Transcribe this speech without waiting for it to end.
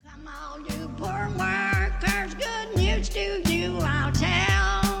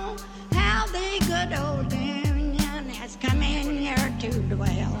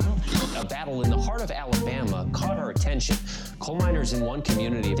attention. Coal miners in one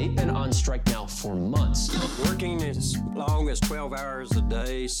community, they've been on strike now for months. Working as long as 12 hours a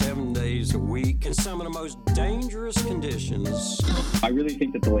day, 7 days a week, in some of the most dangerous conditions. I really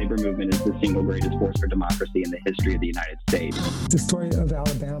think that the labor movement is the single greatest force for democracy in the history of the United States. The story of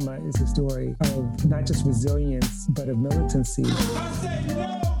Alabama is a story of not just resilience, but of militancy. I say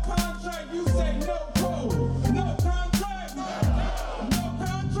no contract, you say no code. No contract, no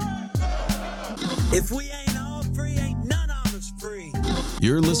contract. If we ain't all free, ain't none of us free.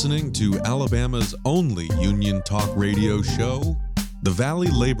 You're listening to Alabama's only union talk radio show, The Valley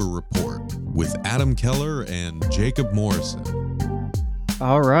Labor Report, with Adam Keller and Jacob Morrison.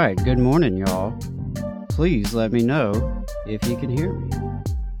 All right, good morning, y'all. Please let me know if you can hear me.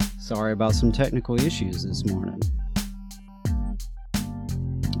 Sorry about some technical issues this morning.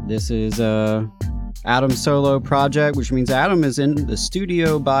 This is Adam's solo project, which means Adam is in the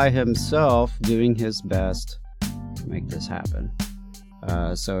studio by himself doing his best to make this happen.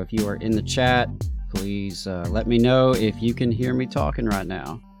 So if you are in the chat, please let me know if you can hear me talking right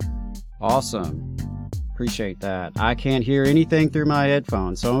now. Awesome. Appreciate that. I can't hear anything through my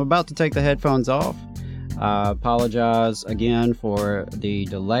headphones, so I'm about to take the headphones off. Apologize again for the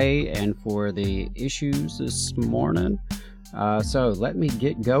delay and for the issues this morning. So let me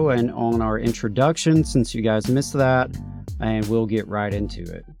get going on our introduction since you guys missed that, and we'll get right into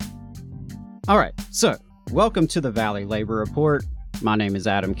it. All right, so welcome to the Valley Labor Report. My name is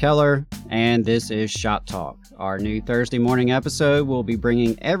Adam Keller, and this is Shop Talk. Our new Thursday morning episode we'll be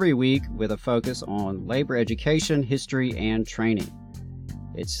bringing every week with a focus on labor education, history, and training.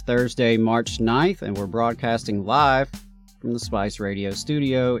 It's Thursday, March 9th, and we're broadcasting live from the Spice Radio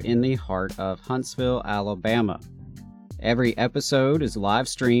studio in the heart of Huntsville, Alabama. Every episode is live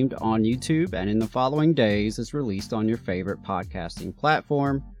streamed on YouTube, and in the following days is released on your favorite podcasting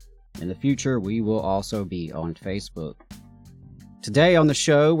platform. In the future, we will also be on Facebook. Today on the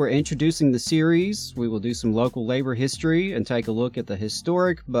show, we're introducing the series. We will do some local labor history and take a look at the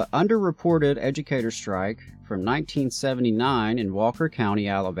historic but underreported educator strike from 1979 in Walker County,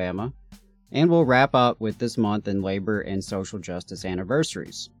 Alabama, and we'll wrap up with this month in labor and social justice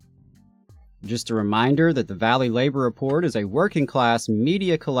anniversaries. Just a reminder that the Valley Labor Report is a working-class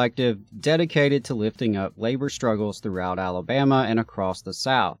media collective dedicated to lifting up labor struggles throughout Alabama and across the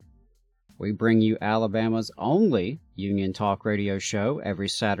South. We bring you Alabama's only union talk radio show every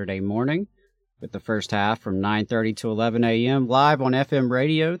Saturday morning, with the first half from 9:30 to 11 a.m. live on FM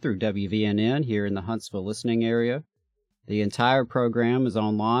radio through WVNN here in the Huntsville listening area. The entire program is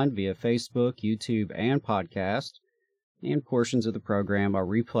online via Facebook, YouTube, and podcast, and portions of the program are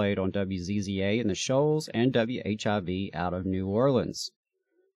replayed on WZZA in the Shoals and WHIV out of New Orleans.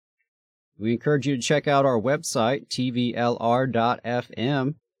 We encourage you to check out our website,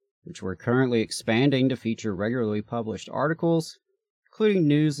 tvlr.fm, which we're currently expanding to feature regularly published articles, including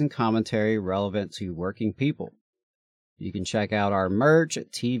news and commentary relevant to working people. You can check out our merch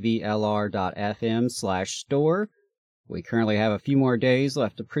at tvlr.fm/store. We currently have a few more days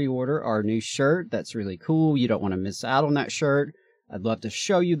left to pre-order our new shirt. That's really cool. You don't want to miss out on that shirt. I'd love to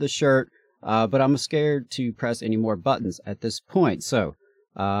show you the shirt, but I'm scared to press any more buttons at this point. So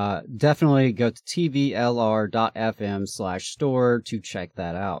definitely go to tvlr.fm/store to check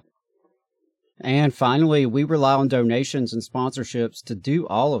that out. And finally, we rely on donations and sponsorships to do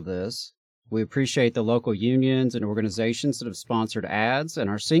all of this. We appreciate the local unions and organizations that have sponsored ads, and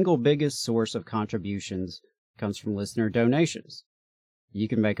our single biggest source of contributions comes from listener donations. You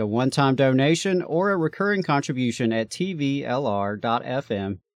can make a one-time donation or a recurring contribution at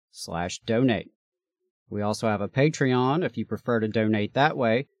tvlr.fm/donate. We also have a Patreon if you prefer to donate that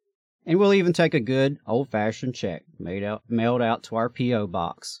way, and we'll even take a good old-fashioned check mailed out to our P.O.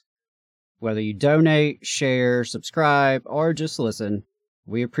 box. Whether you donate, share, subscribe, or just listen,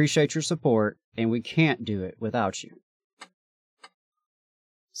 we appreciate your support, and we can't do it without you.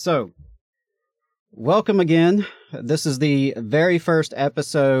 So, welcome again. This is the very first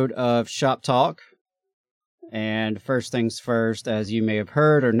episode of Shop Talk. And first things first, as you may have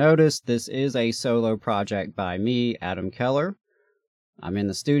heard or noticed, this is a solo project by me, Adam Keller. I'm in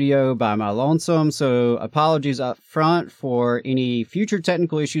the studio by my lonesome, so apologies up front for any future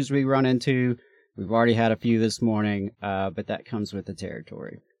technical issues we run into. We've already had a few this morning, but that comes with the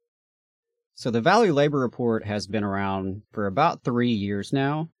territory. So the Valley Labor Report has been around for about 3 years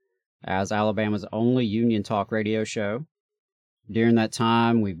now, as Alabama's only union talk radio show. During that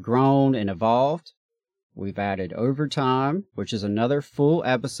time, we've grown and evolved. We've added overtime, which is another full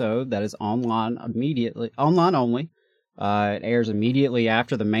episode that is online only. It airs immediately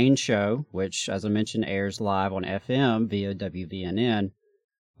after the main show, which, as I mentioned, airs live on FM via WVNN.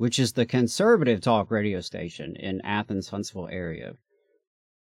 which is the conservative talk radio station in Athens, Huntsville area.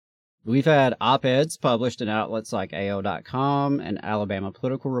 We've had op-eds published in outlets like AO.com and Alabama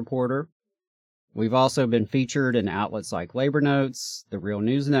Political Reporter. We've also been featured in outlets like Labor Notes, The Real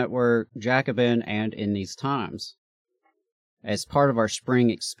News Network, Jacobin, and In These Times. As part of our spring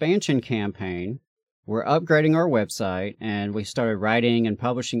expansion campaign, we're upgrading our website, and we started writing and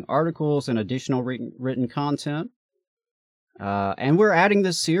publishing articles and additional written content. And we're adding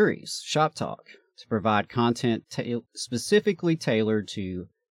this series, Shop Talk, to provide content specifically tailored to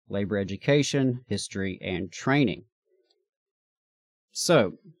labor education, history, and training.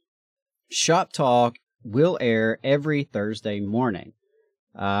 So, Shop Talk will air every Thursday morning.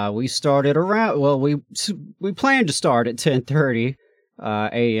 We started around, we planned to start at 10:30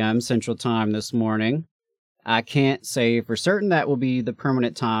 a.m. Central Time this morning. I can't say for certain that will be the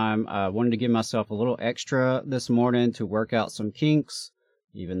permanent time. I wanted to give myself a little extra this morning to work out some kinks.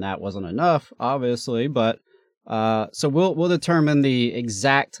 Even that wasn't enough, obviously, but so we'll determine the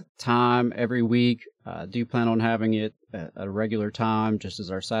exact time every week. Do plan on having it at a regular time, just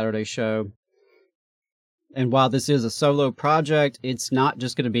as our Saturday show. And while this is a solo project, it's not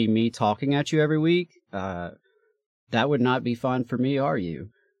just going to be me talking at you every week. That would not be fun for me, are you?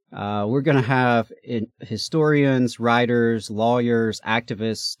 We're going to have historians, writers, lawyers,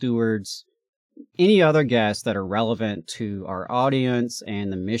 activists, stewards, any other guests that are relevant to our audience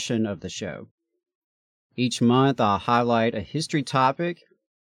and the mission of the show. Each month, I'll highlight a history topic,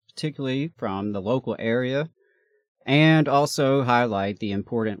 particularly from the local area, and also highlight the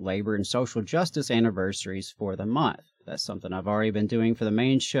important labor and social justice anniversaries for the month. That's something I've already been doing for the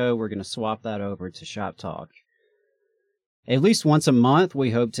main show. We're going to swap that over to Shop Talk. At least once a month, we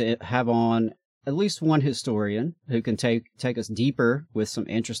hope to have on at least one historian who can take us deeper with some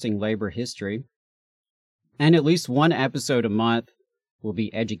interesting labor history. And at least one episode a month will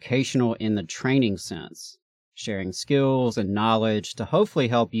be educational in the training sense, sharing skills and knowledge to hopefully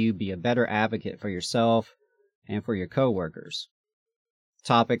help you be a better advocate for yourself and for your coworkers.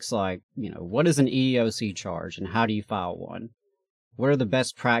 Topics like, what is an EEOC charge and how do you file one? What are the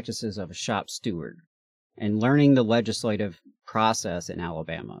best practices of a shop steward? And learning the legislative process in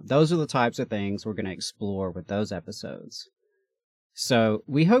Alabama. Those are the types of things we're going to explore with those episodes. So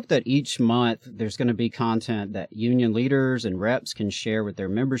we hope that each month there's going to be content that union leaders and reps can share with their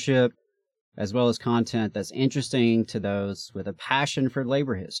membership, as well as content that's interesting to those with a passion for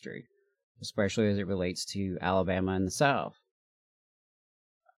labor history, especially as it relates to Alabama and the South.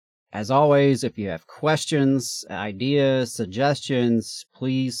 As always, if you have questions, ideas, suggestions,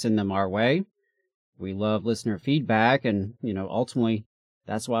 please send them our way. We love listener feedback, and, ultimately,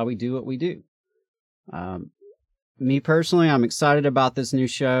 that's why we do what we do. Me personally, I'm excited about this new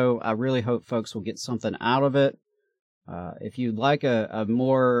show. I really hope folks will get something out of it. If you'd like a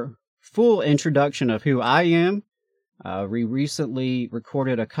more full introduction of who I am, we recently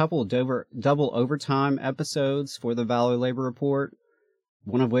recorded a couple of double overtime episodes for the Valley Labor Report,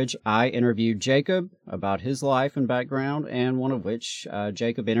 one of which I interviewed Jacob about his life and background, and one of which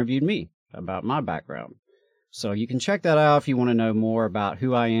Jacob interviewed me about my background. So you can check that out if you want to know more about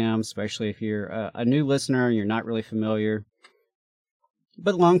who I am, especially if you're a new listener and you're not really familiar.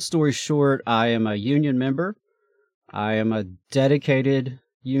 But long story short, I am a union member. I am a dedicated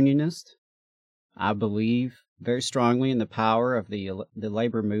unionist. I believe very strongly in the power of the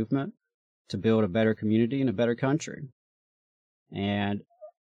labor movement to build a better community and a better country. And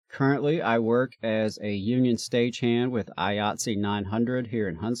currently, I work as a union stagehand with IATSE 900 here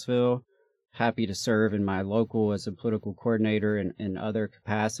in Huntsville. Happy to serve in my local as a political coordinator and in other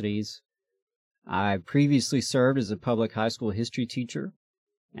capacities. I previously served as a public high school history teacher,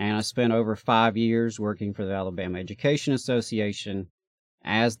 and I spent over 5 years working for the Alabama Education Association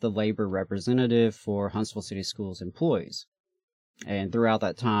as the labor representative for Huntsville City Schools employees. And throughout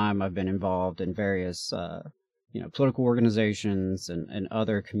that time, I've been involved in various political organizations and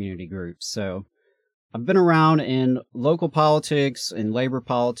other community groups. So I've been around in local politics and labor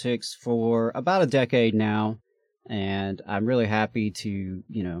politics for about a decade now, and I'm really happy to,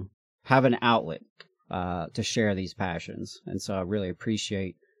 have an outlet to share these passions. And so I really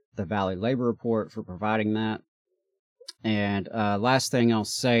appreciate the Valley Labor Report for providing that. And last thing I'll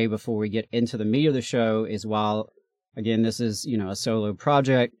say before we get into the meat of the show is while, again, this is, a solo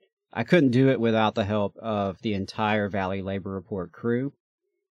project, I couldn't do it without the help of the entire Valley Labor Report crew.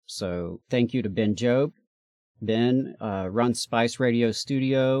 So thank you to Ben Job. Ben runs Spice Radio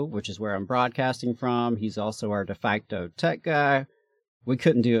Studio, which is where I'm broadcasting from. He's also our de facto tech guy. We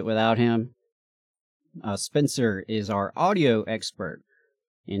couldn't do it without him. Spencer is our audio expert.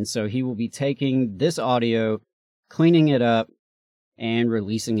 And so he will be taking this audio, cleaning it up, and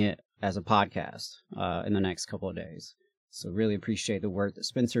releasing it as a podcast in the next couple of days. So really appreciate the work that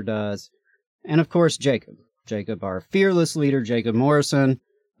Spencer does. And of course, Jacob, our fearless leader, Jacob Morrison.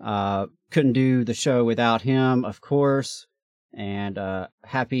 Couldn't do the show without him, of course. And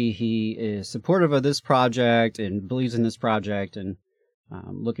happy he is supportive of this project and believes in this project, and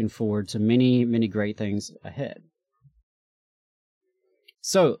looking forward to many, many great things ahead.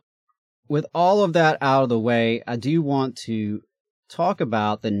 So, with all of that out of the way, I do want to talk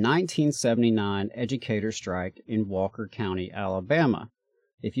about the 1979 educator strike in Walker County, Alabama.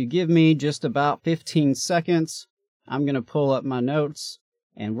 If you give me just about 15 seconds, I'm going to pull up my notes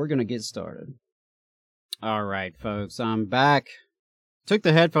and we're going to get started. All right, folks, I'm back. Took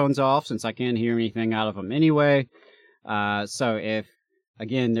the headphones off since I can't hear anything out of them anyway. So if,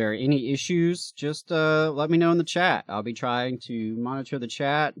 again, there are any issues, just let me know in the chat. I'll be trying to monitor the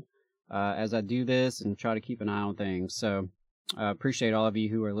chat as I do this and try to keep an eye on things. So appreciate all of you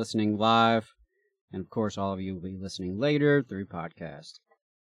who are listening live. And, of course, all of you will be listening later through podcast.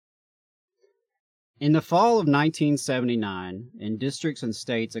 In the fall of 1979, in districts and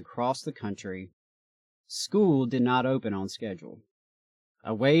states across the country, school did not open on schedule.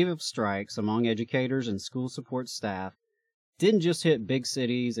 A wave of strikes among educators and school support staff didn't just hit big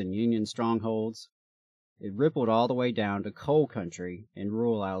cities and union strongholds. It rippled all the way down to coal country in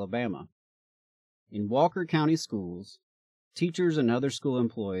rural Alabama. In Walker County schools, teachers and other school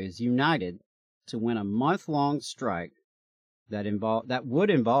employees united to win a month-long strike that would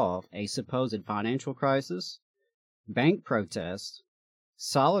involve a supposed financial crisis, bank protests,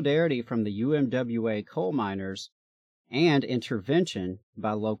 solidarity from the UMWA coal miners, and intervention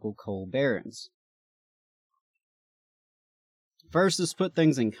by local coal barons. First, let's put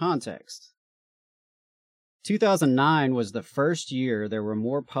things in context. 2009 was the first year there were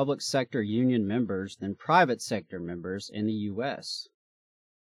more public sector union members than private sector members in the U.S.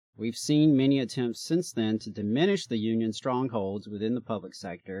 We've seen many attempts since then to diminish the union strongholds within the public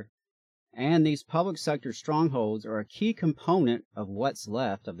sector, and these public sector strongholds are a key component of what's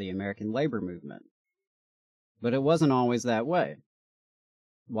left of the American labor movement. But it wasn't always that way.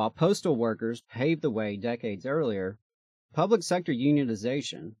 While postal workers paved the way decades earlier, public sector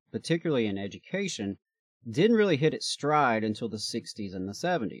unionization, particularly in education, didn't really hit its stride until the 60s and the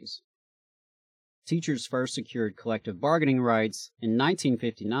 70s. Teachers first secured collective bargaining rights in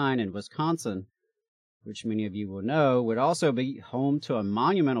 1959 in Wisconsin, which many of you will know would also be home to a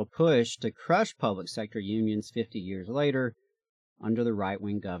monumental push to crush public sector unions 50 years later under the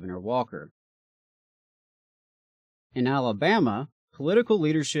right-wing Governor Walker. In Alabama, political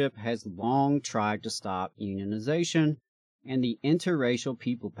leadership has long tried to stop unionization and the interracial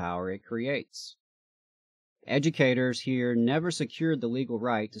people power it creates. Educators here never secured the legal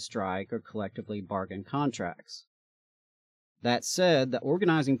right to strike or collectively bargain contracts. That said, the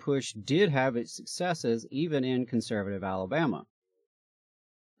organizing push did have its successes even in conservative Alabama.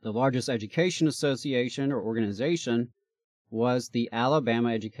 The largest education association or organization was the Alabama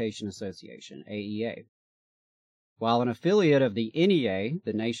Education Association, AEA. While an affiliate of the NEA,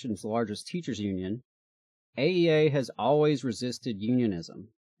 the nation's largest teachers union, AEA has always resisted unionism,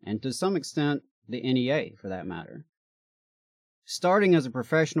 and to some extent, the NEA for that matter. Starting as a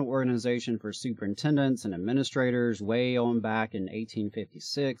professional organization for superintendents and administrators way on back in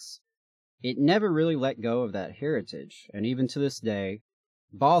 1856, it never really let go of that heritage, and even to this day,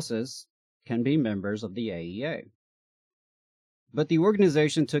 bosses can be members of the AEA. But the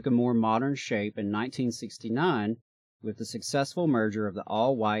organization took a more modern shape in 1969 with the successful merger of the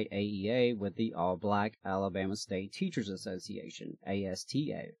all-white AEA with the all-black Alabama State Teachers Association,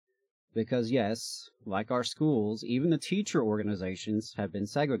 ASTA. Because yes, like our schools, even the teacher organizations have been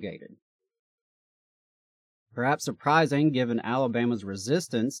segregated. Perhaps surprising given Alabama's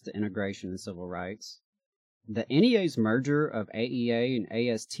resistance to integration and civil rights, the NEA's merger of AEA and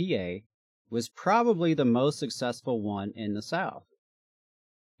ASTA was probably the most successful one in the South.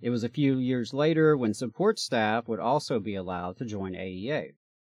 It was a few years later when support staff would also be allowed to join AEA.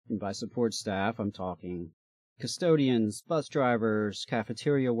 And by support staff, I'm talking custodians, bus drivers,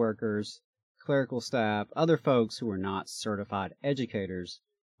 cafeteria workers, clerical staff, other folks who were not certified educators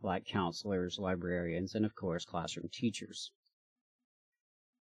like counselors, librarians, and of course classroom teachers.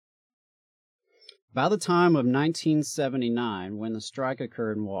 By the time of 1979, when the strike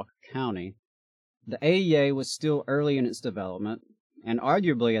occurred in Walker County, the AEA was still early in its development and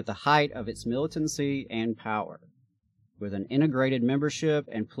arguably at the height of its militancy and power, with an integrated membership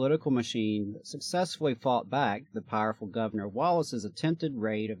and political machine that successfully fought back the powerful Governor Wallace's attempted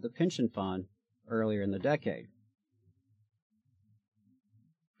raid of the pension fund earlier in the decade.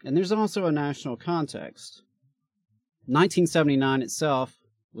 And there's also a national context. 1979 itself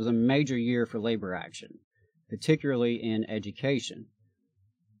was a major year for labor action, particularly in education.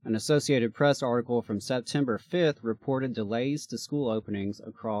 An Associated Press article from September 5th reported delays to school openings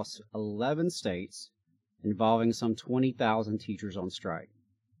across 11 states, involving some 20,000 teachers on strike.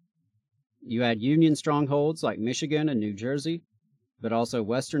 You had union strongholds like Michigan and New Jersey, but also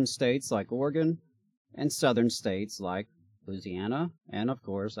western states like Oregon and southern states like Louisiana and, of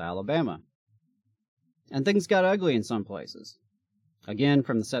course, Alabama. And things got ugly in some places. Again,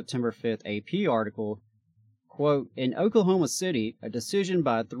 from the September 5th AP article, quote, in Oklahoma City, a decision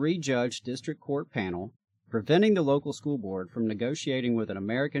by a 3-judge district court panel preventing the local school board from negotiating with an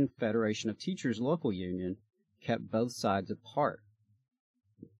American Federation of Teachers local union kept both sides apart.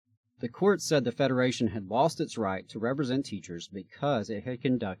 The court said the Federation had lost its right to represent teachers because it had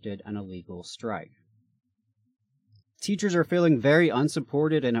conducted an illegal strike. Teachers are feeling very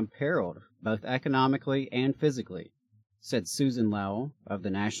unsupported and imperiled, both economically and physically, said Susan Lowell of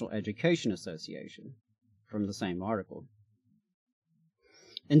the National Education Association, from the same article.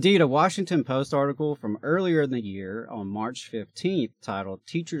 Indeed, a Washington Post article from earlier in the year on March 15th titled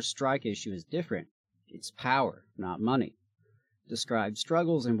Teachers' Strike Issue is Different. It's Power, Not Money, described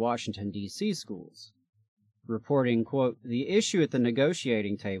struggles in Washington, D.C. schools, reporting, quote, the issue at the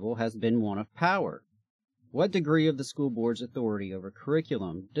negotiating table has been one of power. What degree of the school board's authority over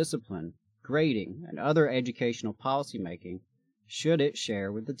curriculum, discipline, grading, and other educational policymaking should it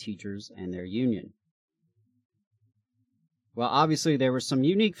share with the teachers and their union? While obviously there were some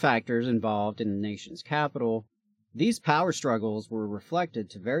unique factors involved in the nation's capital, these power struggles were reflected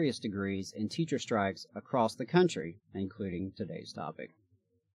to various degrees in teacher strikes across the country, including today's topic.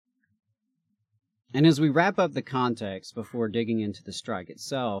 And as we wrap up the context before digging into the strike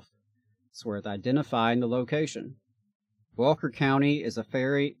itself, it's worth identifying the location. Walker County is a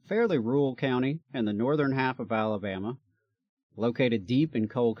fairly rural county in the northern half of Alabama, located deep in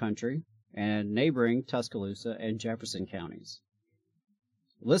coal country, and neighboring Tuscaloosa and Jefferson counties.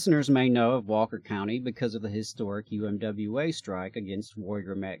 Listeners may know of Walker County because of the historic UMWA strike against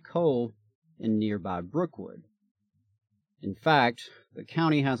Warrior Met Coal in nearby Brookwood. In fact, the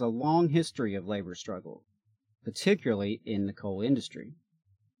county has a long history of labor struggle, particularly in the coal industry.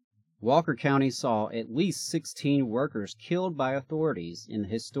 Walker County saw at least 16 workers killed by authorities in the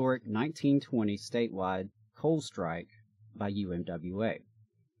historic 1920 statewide coal strike by UMWA.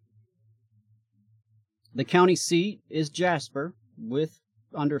 The county seat is Jasper, with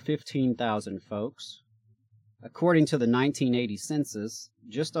under 15,000 folks. According to the 1980 census,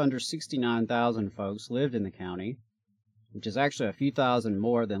 just under 69,000 folks lived in the county, which is actually a few thousand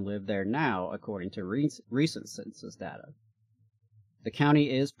more than live there now, according to recent census data. The county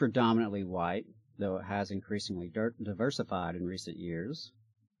is predominantly white, though it has increasingly diversified in recent years.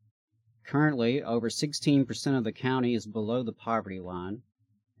 Currently, over 16% of the county is below the poverty line,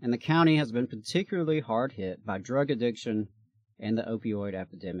 and the county has been particularly hard hit by drug addiction and the opioid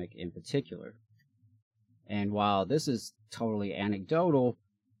epidemic in particular. And while this is totally anecdotal,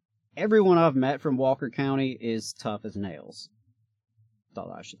 everyone I've met from Walker County is tough as nails.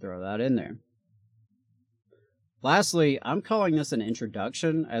 Thought I should throw that in there. Lastly, I'm calling this an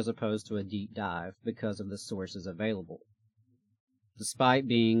introduction as opposed to a deep dive because of the sources available. Despite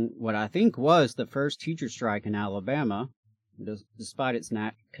being what I think was the first teacher strike in Alabama, despite its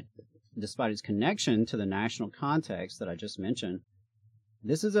connection to the national context that I just mentioned,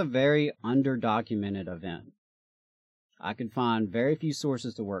 this is a very underdocumented event. I could find very few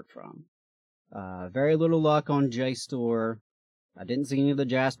sources to work from. Very little luck on JSTOR. I didn't see any of the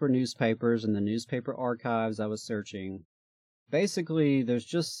Jasper newspapers and the newspaper archives I was searching. Basically, there's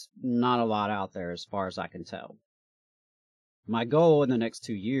just not a lot out there as far as I can tell. My goal in the next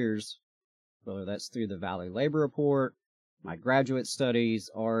 2 years, whether that's through the Valley Labor Report, my graduate studies,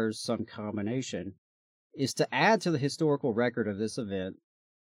 or some combination, is to add to the historical record of this event,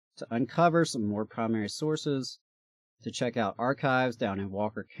 to uncover some more primary sources, to check out archives down in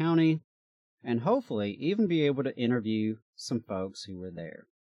Walker County, and hopefully even be able to interview some folks who were there.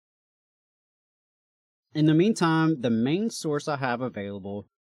 In the meantime, the main source I have available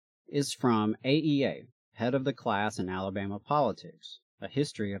is from AEA, Head of the Class in Alabama Politics, A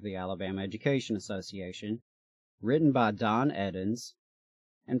History of the Alabama Education Association, written by Don Edens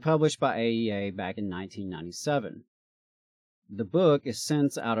and published by AEA back in 1997. The book is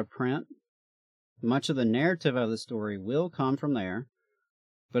since out of print. Much of the narrative of the story will come from there,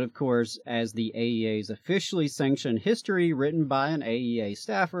 but of course, as the AEA's officially sanctioned history written by an AEA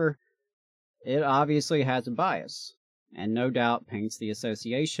staffer, it obviously has a bias, and no doubt paints the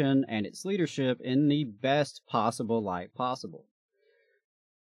association and its leadership in the best possible light possible.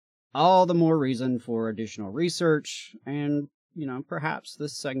 all the more reason for additional research, and, perhaps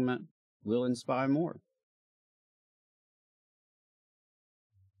this segment will inspire more.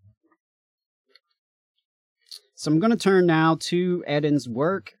 So I'm going to turn now to Eden's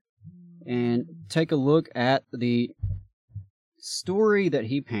work and take a look at the story that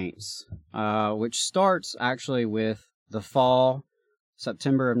he paints, which starts actually with the fall,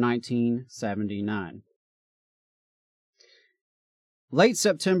 September of 1979. Late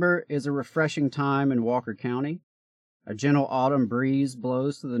September is a refreshing time in Walker County. A gentle autumn breeze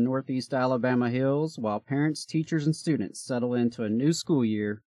blows through the northeast Alabama hills while parents, teachers, and students settle into a new school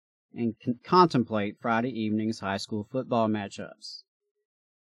year and contemplate Friday evening's high school football matchups.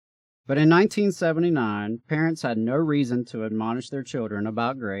 But in 1979, parents had no reason to admonish their children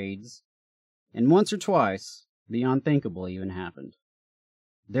about grades, and once or twice, the unthinkable even happened.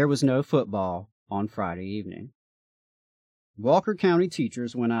 There was no football on Friday evening. Walker County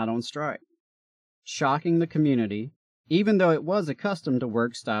teachers went out on strike, shocking the community, even though it was accustomed to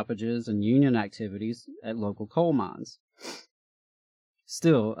work stoppages and union activities at local coal mines.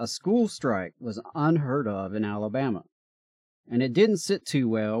 Still, a school strike was unheard of in Alabama, and it didn't sit too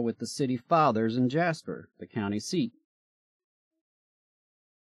well with the city fathers in Jasper, the county seat.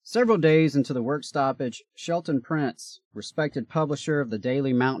 Several days into the work stoppage, Shelton Prince, respected publisher of the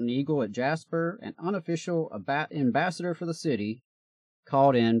Daily Mountain Eagle at Jasper and unofficial ambassador for the city,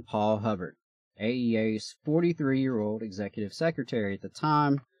 called in Paul Hubbard, AEA's 43-year-old executive secretary at the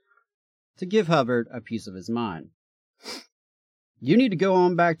time, to give Hubbard a piece of his mind. "You need to go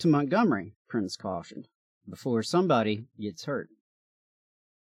on back to Montgomery," Prince cautioned, "before somebody gets hurt."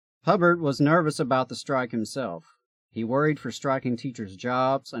 Hubbard was nervous about the strike himself. He worried for striking teachers'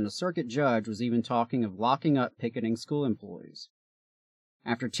 jobs, and a circuit judge was even talking of locking up picketing school employees.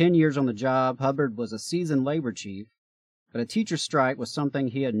 After 10 years on the job, Hubbard was a seasoned labor chief, but a teacher's strike was something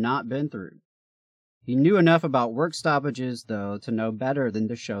he had not been through. He knew enough about work stoppages, though, to know better than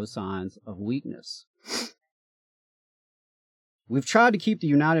to show signs of weakness. "We've tried to keep the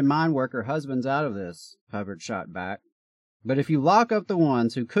United Mine Worker husbands out of this," Hubbard shot back. "But if you lock up the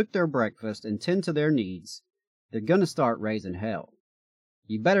ones who cook their breakfast and tend to their needs, they're going to start raising hell.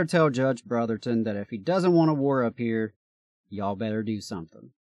 You better tell Judge Brotherton that if he doesn't want a war up here, y'all better do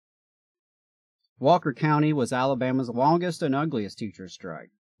something." Walker County was Alabama's longest and ugliest teacher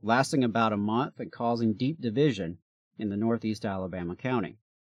strike, lasting about a month and causing deep division in the northeast Alabama county.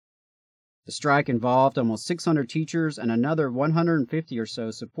 The strike involved almost 600 teachers and another 150 or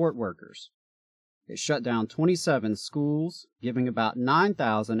so support workers. It shut down 27 schools, giving about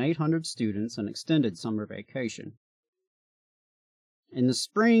 9,800 students an extended summer vacation. In the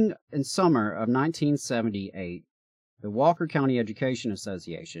spring and summer of 1978, the Walker County Education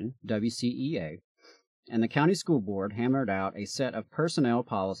Association, WCEA, and the County School Board hammered out a set of personnel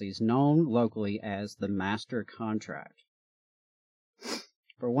policies known locally as the Master Contract.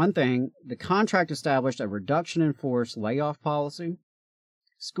 For one thing, the contract established a reduction in force layoff policy.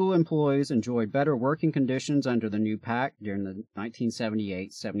 School employees enjoyed better working conditions under the new pact during the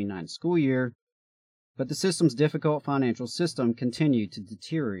 1978-79 school year, but the system's difficult financial system continued to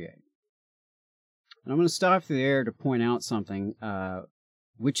deteriorate. And I'm going to stop there to point out something,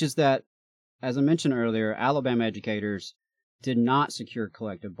 which is that, as I mentioned earlier, Alabama educators did not secure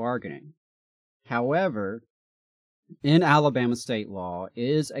collective bargaining. However, in Alabama state law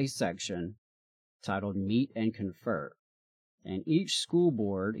is a section titled Meet and Confer. And each school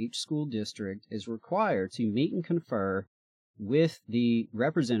board, each school district is required to meet and confer with the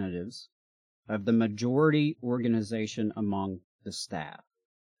representatives of the majority organization among the staff,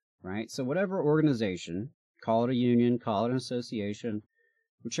 right? So whatever organization, call it a union, call it an association,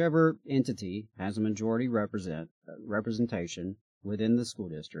 whichever entity has a majority representation within the school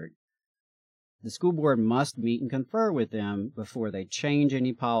district, the school board must meet and confer with them before they change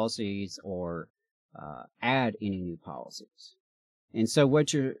any policies or add any new policies. And so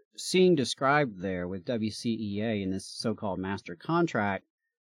what you're seeing described there with WCEA in this so-called master contract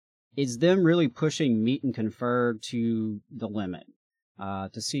is them really pushing meet and confer to the limit,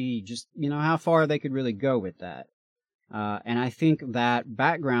 to see just, how far they could really go with that. And I think that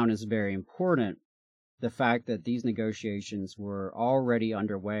background is very important, the fact that these negotiations were already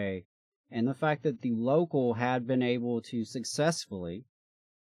underway, and the fact that the local had been able to successfully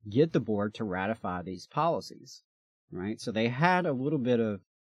get the board to ratify these policies, right? So they had a little bit of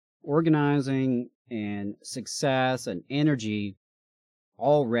organizing and success and energy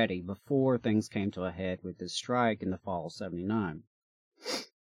already before things came to a head with this strike in the fall of 79.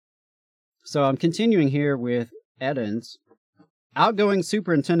 So I'm continuing here with Edens. Outgoing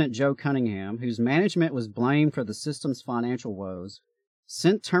Superintendent Joe Cunningham, whose management was blamed for the system's financial woes,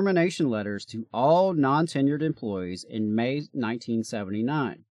 sent termination letters to all non-tenured employees in May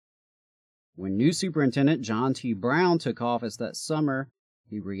 1979. When new Superintendent John T. Brown took office that summer,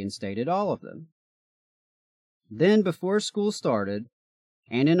 he reinstated all of them. Then, before school started,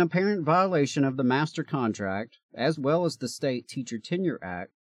 and in apparent violation of the master contract, as well as the State Teacher Tenure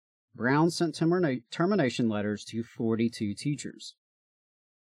Act, Brown sent termination letters to 42 teachers.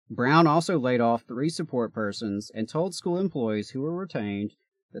 Brown also laid off 3 support persons and told school employees who were retained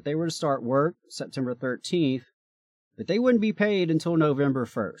that they were to start work September 13th, but they wouldn't be paid until November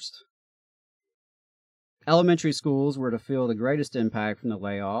 1st. Elementary schools were to feel the greatest impact from the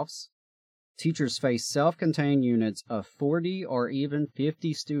layoffs. Teachers faced self-contained units of 40 or even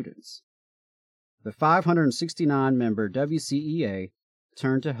 50 students. The 569-member WCEA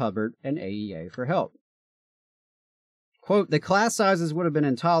turned to Hubbard and AEA for help. Quote, the class sizes would have been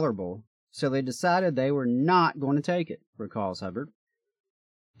intolerable, so they decided they were not going to take it, recalls Hubbard.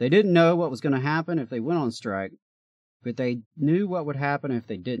 They didn't know what was going to happen if they went on strike, but they knew what would happen if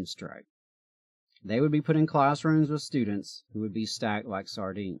they didn't strike. They would be put in classrooms with students who would be stacked like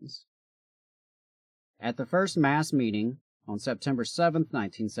sardines. At the first mass meeting on September 7,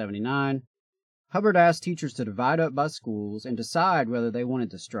 1979, Hubbard asked teachers to divide up by schools and decide whether they wanted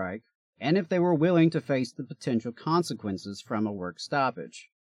to strike and if they were willing to face the potential consequences from a work stoppage.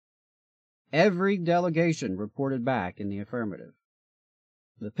 Every delegation reported back in the affirmative.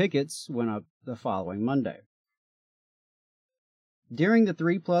 The pickets went up the following Monday. During the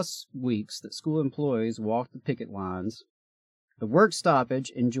 3+ weeks that school employees walked the picket lines, the work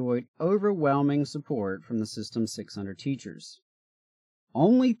stoppage enjoyed overwhelming support from the system's 600 teachers.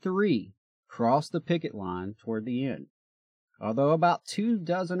 Only 3 crossed the picket line toward the end, although about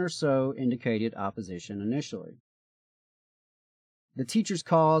 24 or so indicated opposition initially. The teachers'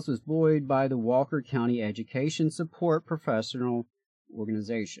 cause was buoyed by the Walker County Education Support Professional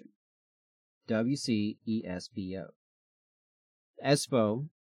Organization, WCESPO. ESPO,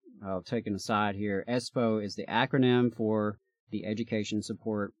 I'll take an aside here, ESPO is the acronym for the Education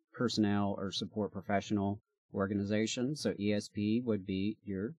Support Personnel or Support Professional Organization, so ESP would be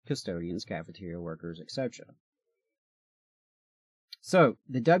your custodians, cafeteria workers, etc. So,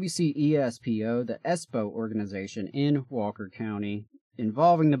 the WCESPO, the ESPO organization in Walker County,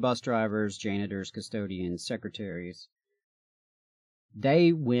 involving the bus drivers, janitors, custodians, secretaries,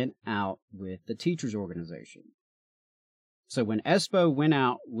 they went out with the teachers' organization. So when ESPO went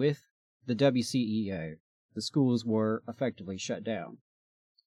out with the WCEA, the schools were effectively shut down.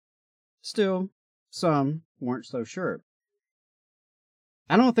 Still, some weren't so sure.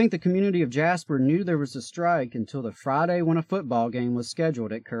 I don't think the community of Jasper knew there was a strike until the Friday when a football game was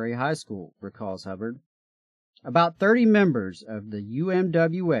scheduled at Curry High School, recalls Hubbard. About 30 members of the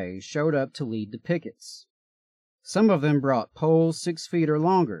UMWA showed up to lead the pickets. Some of them brought poles 6 feet or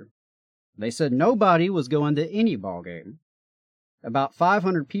longer. They said nobody was going to any ball game. About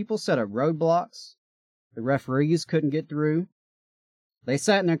 500 people set up roadblocks. The referees couldn't get through. They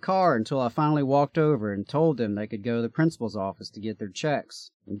sat in their car until I finally walked over and told them they could go to the principal's office to get their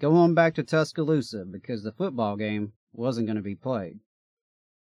checks and go on back to Tuscaloosa because the football game wasn't going to be played.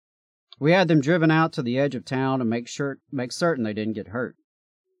 We had them driven out to the edge of town to make certain they didn't get hurt.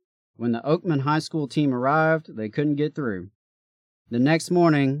 When the Oakman High School team arrived, they couldn't get through. The next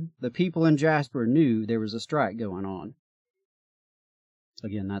morning, the people in Jasper knew there was a strike going on.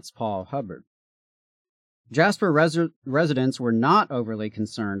 Again, that's Paul Hubbard. Jasper residents were not overly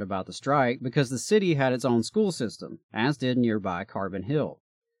concerned about the strike because the city had its own school system, as did nearby Carbon Hill.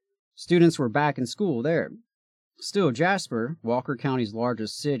 Students were back in school there. Still, Jasper, Walker County's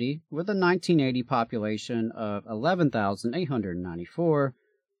largest city, with a 1980 population of 11,894,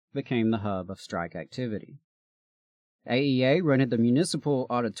 became the hub of strike activity. AEA rented the municipal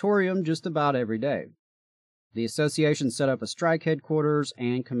auditorium just about every day. The association set up a strike headquarters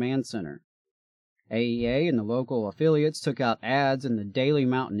and command center. AEA and the local affiliates took out ads in the Daily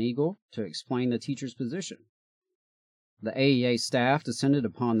Mountain Eagle to explain the teacher's position. The AEA staff descended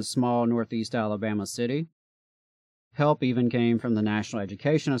upon the small northeast Alabama city. Help even came from the National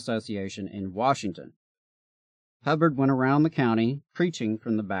Education Association in Washington. Hubbard went around the county, preaching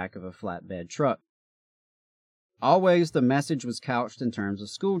from the back of a flatbed truck. Always the message was couched in terms of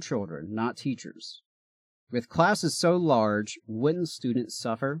school children, not teachers. With classes so large, wouldn't students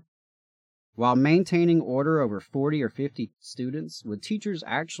suffer? While maintaining order over 40 or 50 students, would teachers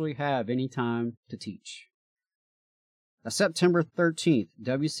actually have any time to teach? A September 13th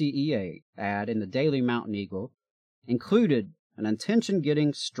WCEA ad in the Daily Mountain Eagle included an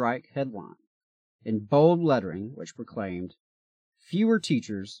attention-getting strike headline in bold lettering which proclaimed, "Fewer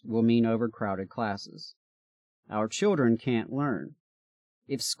teachers will mean overcrowded classes. Our children can't learn.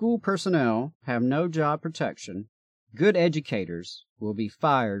 if school personnel have no job protection, good educators will be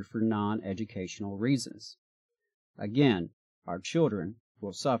fired for non-educational reasons. Again, our children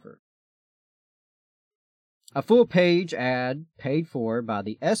will suffer. A full-page ad paid for by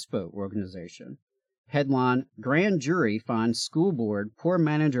the ESPO organization, headline Grand Jury Finds School Board Poor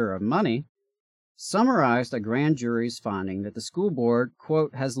Manager of Money, summarized a grand jury's finding that the school board,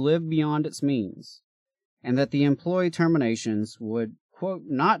 quote, has lived beyond its means, and that the employee terminations would, quote,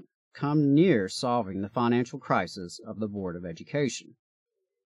 not come near solving the financial crisis of the Board of Education.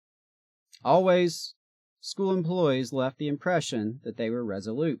 Always, school employees left the impression that they were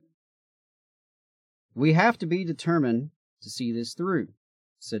resolute. We have to be determined to see this through,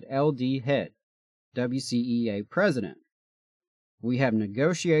 said L.D. Head, WCEA president. We have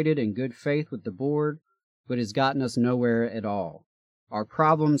negotiated in good faith with the board, but it's gotten us nowhere at all. Our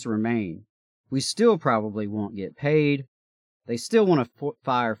problems remain. We still probably won't get paid. They still want to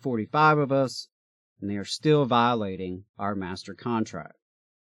fire 45 of us, and they are still violating our master contract.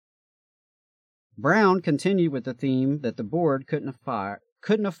 Brown continued with the theme that the board couldn't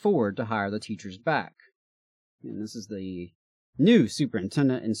afford to hire the teachers back. And this is the new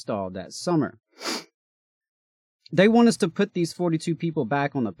superintendent installed that summer. They want us to put these 42 people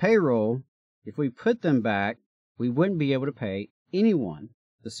back on the payroll. If we put them back, we wouldn't be able to pay anyone,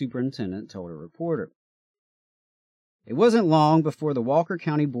 the superintendent told a reporter. It wasn't long before the Walker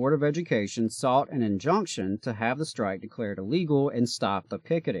County Board of Education sought an injunction to have the strike declared illegal and stop the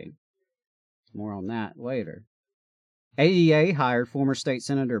picketing. More on that later. AEA hired former state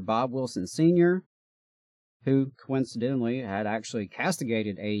senator Bob Wilson Sr., who coincidentally had actually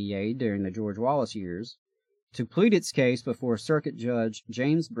castigated AEA during the George Wallace years, to plead its case before Circuit Judge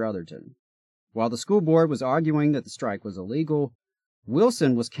James Brotherton. While the school board was arguing that the strike was illegal,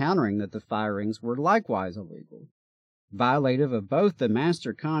 Wilson was countering that the firings were likewise illegal, violative of both the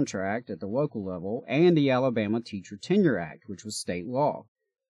master contract at the local level and the Alabama Teacher Tenure Act, which was state law,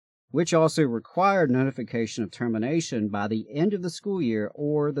 which also required notification of termination by the end of the school year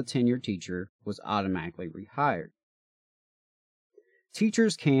or the tenured teacher was automatically rehired.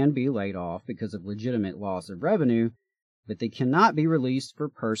 Teachers can be laid off because of legitimate loss of revenue, but they cannot be released for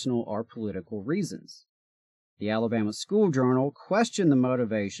personal or political reasons. The Alabama School Journal questioned the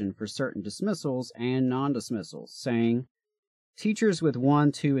motivation for certain dismissals and non-dismissals, saying, teachers with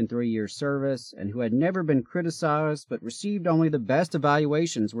 1, 2, and 3 years service and who had never been criticized but received only the best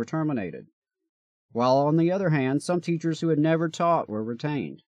evaluations were terminated, while on the other hand, some teachers who had never taught were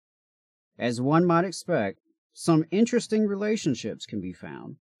retained. As one might expect, some interesting relationships can be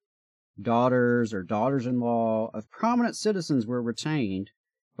found. Daughters or daughters-in-law of prominent citizens were retained,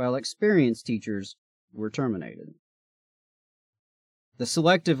 while experienced teachers were terminated. The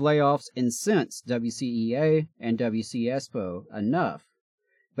selective layoffs incensed WCEA and WCSPO enough,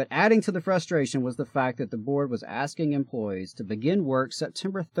 but adding to the frustration was the fact that the board was asking employees to begin work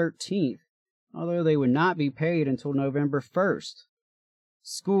September 13th, although they would not be paid until November 1st.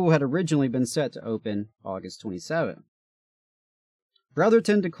 School had originally been set to open August 27th.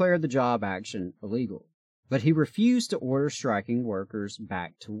 Brotherton declared the job action illegal, but he refused to order striking workers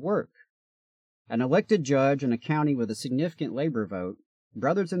back to work. An elected judge in a county with a significant labor vote,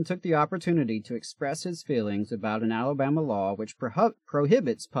 Brotherton took the opportunity to express his feelings about an Alabama law which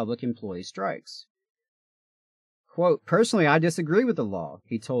prohibits public employee strikes. Quote, personally, I disagree with the law,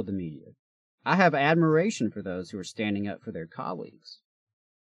 he told the media. I have admiration for those who are standing up for their colleagues.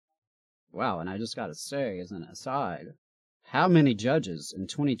 Wow, and I just got to say, as an aside, how many judges in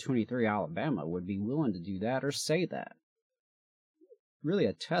 2023 Alabama would be willing to do that or say that? Really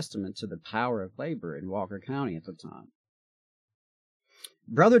a testament to the power of labor in Walker County at the time.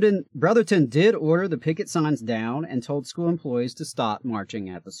 Brotherton did order the picket signs down and told school employees to stop marching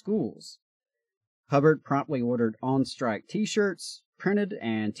at the schools. Hubbard promptly ordered on-strike t-shirts printed,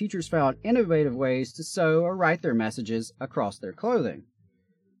 and teachers found innovative ways to sew or write their messages across their clothing.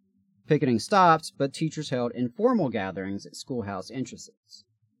 Picketing stopped, but teachers held informal gatherings at schoolhouse entrances.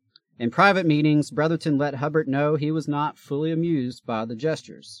 In private meetings, Brotherton let Hubbard know he was not fully amused by the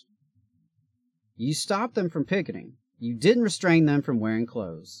gestures. You stopped them from picketing. You didn't restrain them from wearing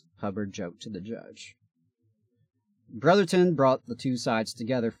clothes, Hubbard joked to the judge. Brotherton brought the two sides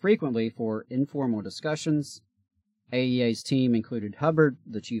together frequently for informal discussions. AEA's team included Hubbard,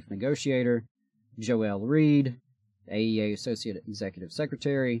 the chief negotiator, Joelle Reed, AEA Associate Executive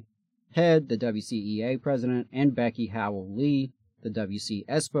Secretary, Head, the WCEA president, and Becky Howell Lee, the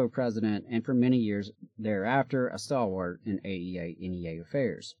WCSPO president, and for many years thereafter, a stalwart in AEA-NEA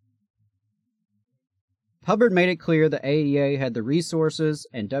affairs. Hubbard made it clear the AEA had the resources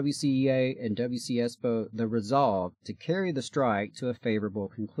and WCEA and WCSBO the resolve to carry the strike to a favorable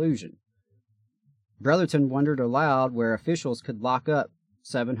conclusion. Brotherton wondered aloud where officials could lock up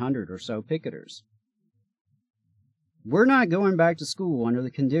 700 or so picketers. "We're not going back to school under the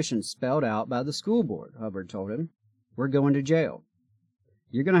conditions spelled out by the school board," Hubbard told him. "We're going to jail.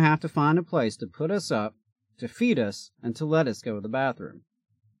 You're going to have to find a place to put us up, to feed us, and to let us go to the bathroom."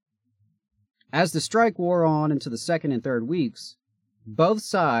 As the strike wore on into the second and third weeks, both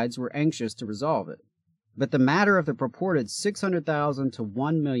sides were anxious to resolve it, but the matter of the purported $600,000 to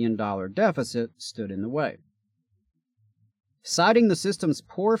 $1 million deficit stood in the way. Citing the system's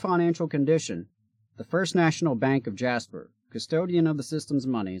poor financial condition, the First National Bank of Jasper, custodian of the system's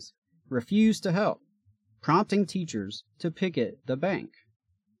monies, refused to help, prompting teachers to picket the bank.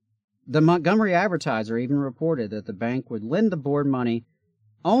 The Montgomery Advertiser even reported that the bank would lend the board money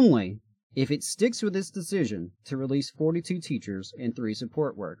only if it sticks with its decision to release 42 teachers and 3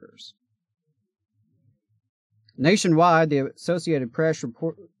 support workers. Nationwide, the Associated Press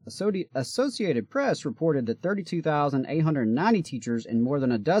reported that 32,890 teachers in more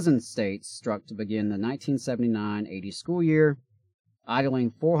than a dozen states struck to begin the 1979-80 school year,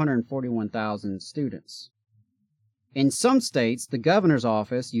 idling 441,000 students. In some states, the governor's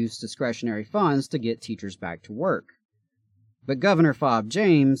office used discretionary funds to get teachers back to work. But Governor Fob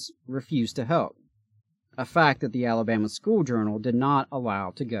James refused to help, a fact that the Alabama School Journal did not allow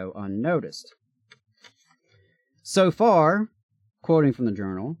to go unnoticed. So far, quoting from the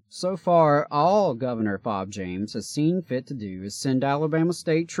Journal, "So far all Governor Fob James has seen fit to do is send Alabama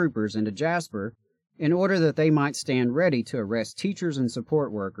state troopers into Jasper in order that they might stand ready to arrest teachers and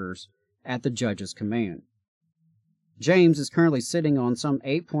support workers at the judge's command. James is currently sitting on some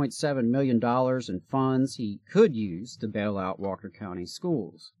 $8.7 million in funds he could use to bail out Walker County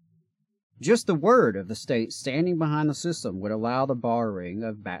schools. Just the word of the state standing behind the system would allow the borrowing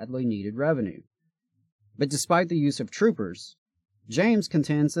of badly needed revenue. But despite the use of troopers, James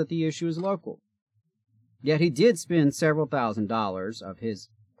contends that the issue is local. Yet he did spend several $1,000s of his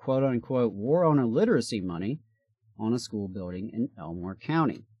quote-unquote war on illiteracy money on a school building in Elmore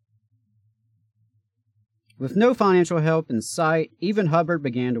County. With no financial help in sight, even Hubbard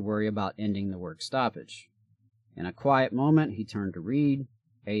began to worry about ending the work stoppage. In a quiet moment, he turned to Reed,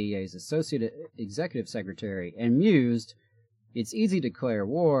 AEA's Associate Executive Secretary, and mused, "It's easy to declare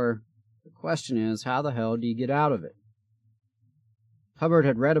war. The question is, how the hell do you get out of it?" Hubbard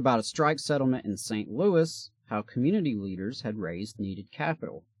had read about a strike settlement in St. Louis, how community leaders had raised needed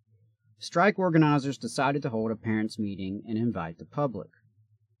capital. Strike organizers decided to hold a parents' meeting and invite the public.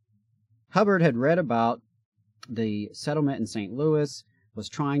 Hubbard had read about the settlement in St. Louis, was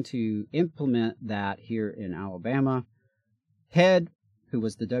trying to implement that here in Alabama. Head, who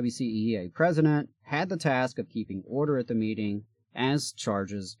was the WCEA president, had the task of keeping order at the meeting as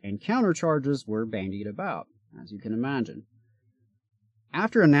charges and countercharges were bandied about, as you can imagine.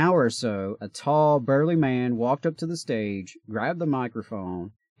 After an hour or so, a tall, burly man walked up to the stage, grabbed the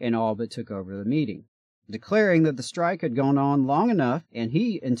microphone, and all but took over the meeting, declaring that the strike had gone on long enough and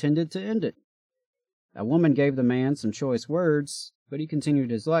he intended to end it. A woman gave the man some choice words, but he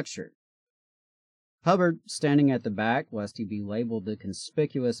continued his lecture. Hubbard, standing at the back lest he be labeled the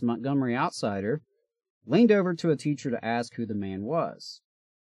conspicuous Montgomery outsider, leaned over to a teacher to ask who the man was.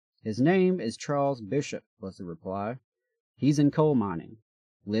 "His name is Charles Bishop," was the reply. "He's in coal mining.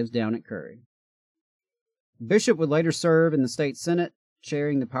 Lives down at Curry." Bishop would later serve in the state Senate,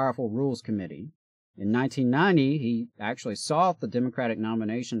 chairing the powerful Rules Committee. In 1990, he actually sought the Democratic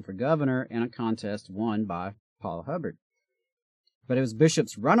nomination for governor in a contest won by Paul Hubbard. But it was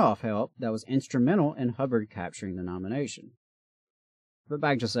Bishop's runoff help that was instrumental in Hubbard capturing the nomination. But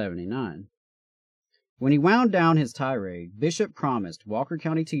back to 79. When he wound down his tirade, Bishop promised Walker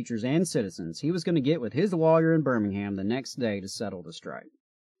County teachers and citizens he was going to get with his lawyer in Birmingham the next day to settle the strike.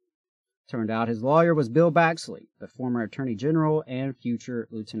 Turned out his lawyer was Bill Baxley, the former Attorney General and future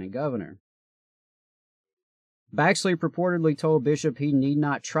Lieutenant Governor. Baxley purportedly told Bishop he need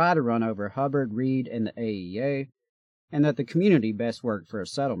not try to run over Hubbard, Reed, and the AEA, and that the community best worked for a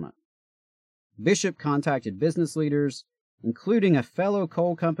settlement. Bishop contacted business leaders, including a fellow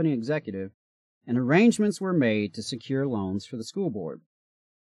coal company executive, and arrangements were made to secure loans for the school board.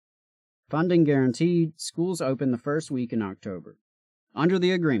 Funding guaranteed, schools opened the first week in October. Under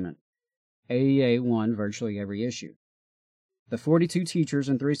the agreement, AEA won virtually every issue. The 42 teachers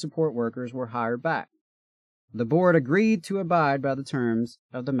and 3 support workers were hired back. The board agreed to abide by the terms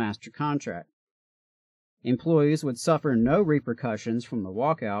of the master contract. Employees would suffer no repercussions from the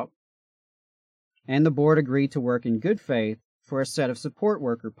walkout, and the board agreed to work in good faith for a set of support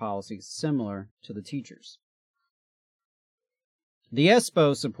worker policies similar to the teachers. The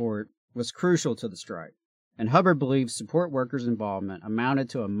ESPO support was crucial to the strike, and Hubbard believes support workers' involvement amounted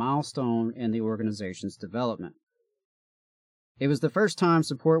to a milestone in the organization's development. It was the first time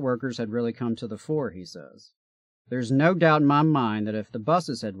support workers had really come to the fore, he says. There's no doubt in my mind that if the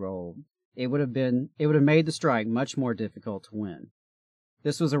buses had rolled, it would have made the strike much more difficult to win.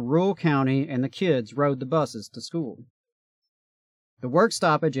 This was a rural county, and the kids rode the buses to school. The work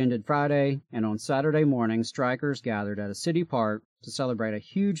stoppage ended Friday, and on Saturday morning, strikers gathered at a city park to celebrate a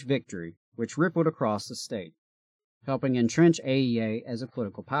huge victory which rippled across the state, helping entrench AEA as a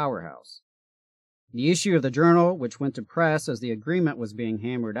political powerhouse. The issue of the Journal, which went to press as the agreement was being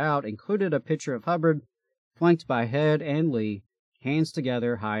hammered out, included a picture of Hubbard, flanked by Head and Lee, hands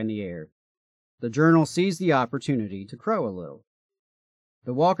together high in the air. The Journal seized the opportunity to crow a little.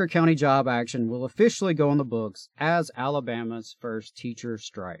 The Walker County job action will officially go on the books as Alabama's first teacher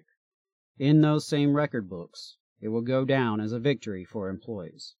strike. In those same record books, it will go down as a victory for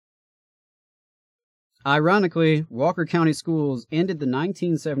employees. Ironically, Walker County Schools ended the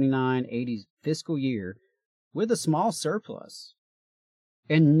 1979-80 fiscal year with a small surplus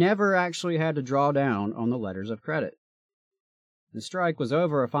and never actually had to draw down on the letters of credit. The strike was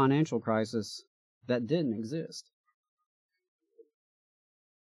over a financial crisis that didn't exist.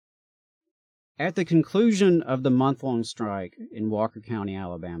 At the conclusion of the month-long strike in Walker County,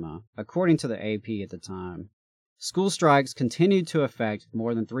 Alabama, according to the AP at the time, school strikes continued to affect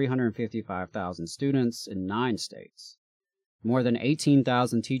more than 355,000 students in 9 states. More than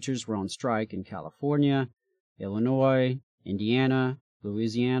 18,000 teachers were on strike in California, Illinois, Indiana,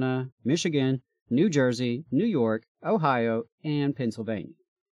 Louisiana, Michigan, New Jersey, New York, Ohio, and Pennsylvania.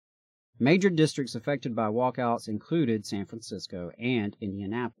 Major districts affected by walkouts included San Francisco and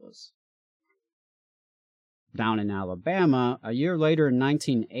Indianapolis. Down in Alabama, a year later in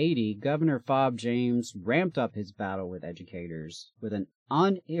 1980, Governor Fob James ramped up his battle with educators with an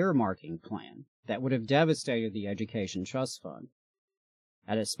unearmarking plan that would have devastated the Education Trust Fund.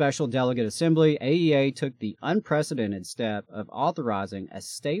 At a special delegate assembly, AEA took the unprecedented step of authorizing a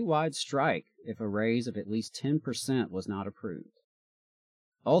statewide strike if a raise of at least 10% was not approved.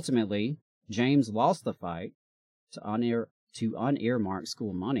 Ultimately, James lost the fight to unearmarked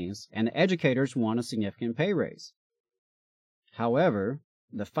school monies, and the educators won a significant pay raise. However,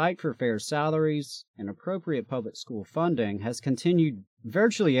 the fight for fair salaries and appropriate public school funding has continued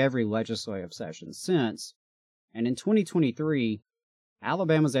virtually every legislative session since, and in 2023,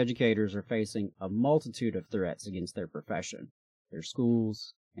 Alabama's educators are facing a multitude of threats against their profession, their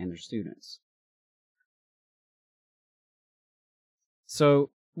schools, and their students.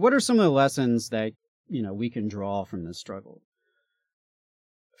 So, what are some of the lessons that we can draw from this struggle?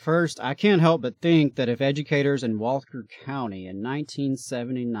 First, I can't help but think that if educators in Walker County in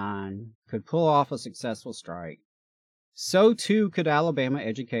 1979 could pull off a successful strike, so too could Alabama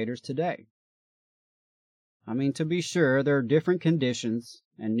educators today. I mean, to be sure, there are different conditions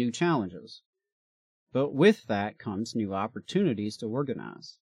and new challenges, but with that comes new opportunities to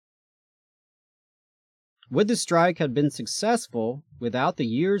organize. Would the strike have been successful without the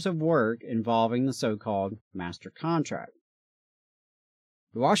years of work involving the so-called master contract?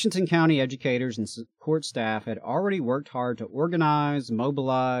 The Washington County educators and support staff had already worked hard to organize,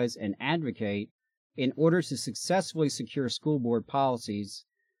 mobilize, and advocate in order to successfully secure school board policies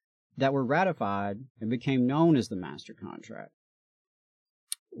that were ratified and became known as the master contract.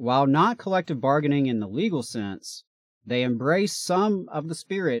 While not collective bargaining in the legal sense, they embraced some of the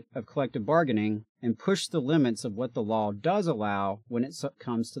spirit of collective bargaining and pushed the limits of what the law does allow when it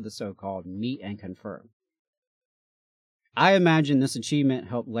comes to the so-called meet and confer. I imagine this achievement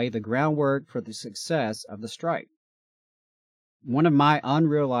helped lay the groundwork for the success of the strike. One of my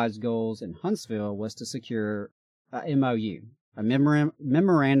unrealized goals in Huntsville was to secure a MOU, a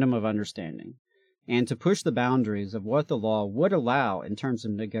Memorandum of Understanding, and to push the boundaries of what the law would allow in terms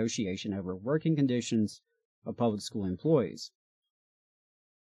of negotiation over working conditions of public school employees.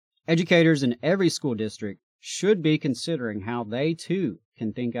 Educators in every school district should be considering how they too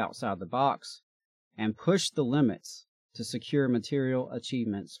can think outside the box and push the limits to secure material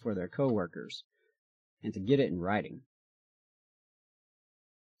achievements for their coworkers and to get it in writing.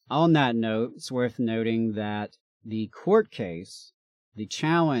 On that note, it's worth noting that the court case, the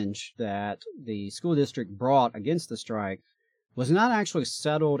challenge that the school district brought against the strike, was not actually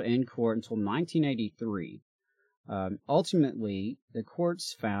settled in court until 1983. Ultimately, the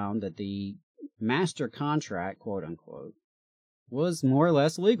courts found that the master contract, quote unquote, was more or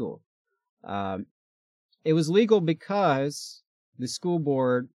less legal. It was legal because the school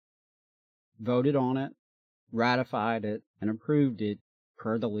board voted on it, ratified it, and approved it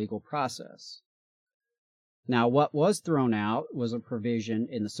per the legal process. Now, what was thrown out was a provision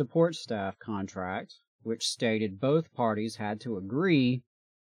in the support staff contract which stated both parties had to agree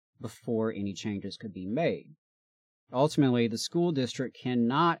before any changes could be made. Ultimately, the school district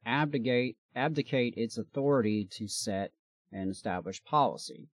cannot abdicate its authority to set and establish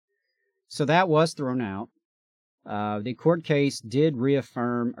policy. So that was thrown out. The court case did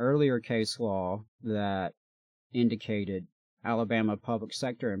reaffirm earlier case law that indicated Alabama public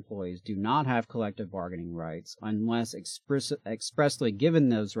sector employees do not have collective bargaining rights unless expressly given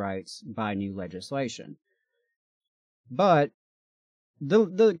those rights by new legislation. But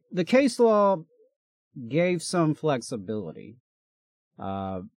the case law gave some flexibility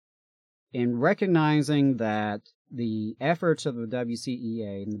in recognizing that the efforts of the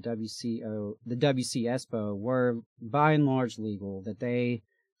WCEA and the WCSBO were by and large legal, that they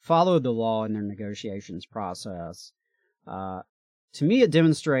followed the law in their negotiations process. To me, it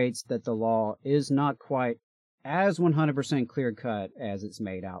demonstrates that the law is not quite as 100% clear-cut as it's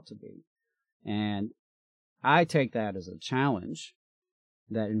made out to be. And I take that as a challenge,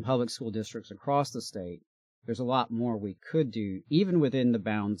 that in public school districts across the state, there's a lot more we could do, even within the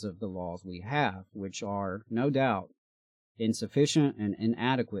bounds of the laws we have, which are, no doubt, insufficient and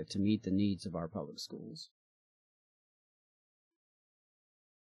inadequate to meet the needs of our public schools.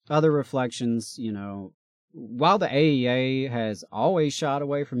 Other reflections, while the AEA has always shied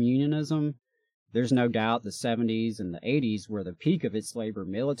away from unionism, there's no doubt the 70s and the 80s were the peak of its labor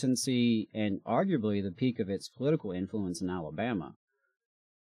militancy and arguably the peak of its political influence in Alabama.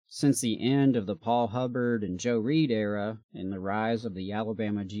 Since the end of the Paul Hubbard and Joe Reed era and the rise of the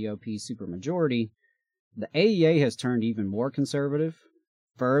Alabama GOP supermajority, the AEA has turned even more conservative,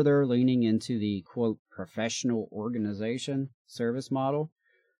 further leaning into the, quote, professional organization service model,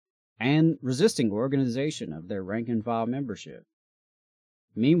 and resisting organization of their rank-and-file membership.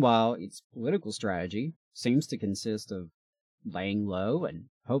 Meanwhile, its political strategy seems to consist of laying low and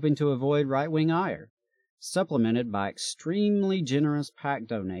hoping to avoid right-wing ire, supplemented by extremely generous PAC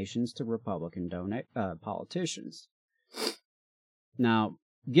donations to Republican politicians. Now,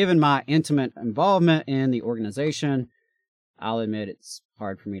 given my intimate involvement in the organization, I'll admit it's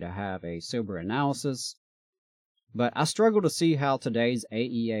hard for me to have a sober analysis, but I struggle to see how today's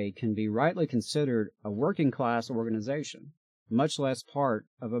AEA can be rightly considered a working-class organization, much less part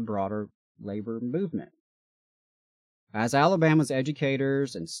of a broader labor movement. As Alabama's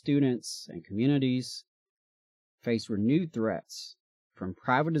educators and students and communities face renewed threats from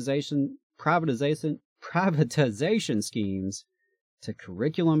privatization schemes to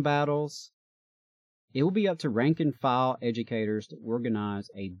curriculum battles, it will be up to rank-and-file educators to organize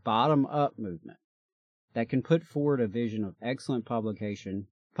a bottom-up movement that can put forward a vision of excellent public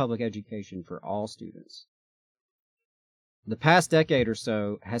education for all students. The past decade or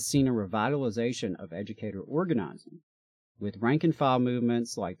so has seen a revitalization of educator organizing, with rank-and-file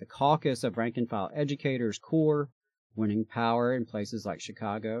movements like the Caucus of Rank-and-File Educators Corps winning power in places like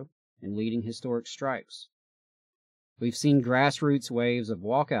Chicago and leading historic strikes. We've seen grassroots waves of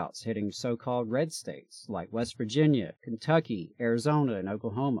walkouts hitting so-called red states like West Virginia, Kentucky, Arizona, and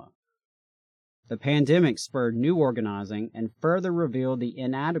Oklahoma. The pandemic spurred new organizing and further revealed the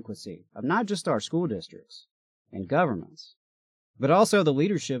inadequacy of not just our school districts and governments, but also the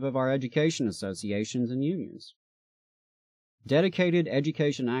leadership of our education associations and unions. Dedicated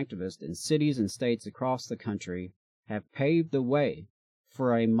education activists in cities and states across the country have paved the way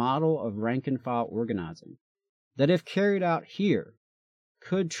for a model of rank-and-file organizing that, if carried out here,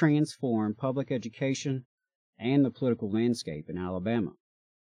 could transform public education and the political landscape in Alabama.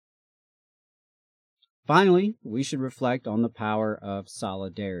 Finally, we should reflect on the power of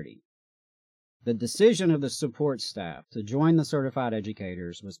solidarity. The decision of the support staff to join the certified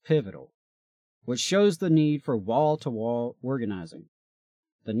educators was pivotal, which shows the need for wall-to-wall organizing,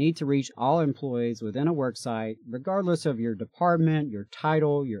 the need to reach all employees within a worksite, regardless of your department, your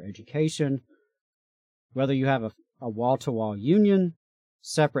title, your education, whether you have a wall-to-wall union,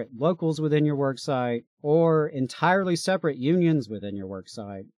 separate locals within your worksite, or entirely separate unions within your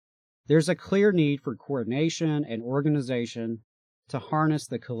worksite. There's a clear need for coordination and organization to harness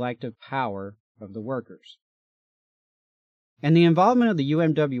the collective power of the workers. And the involvement of the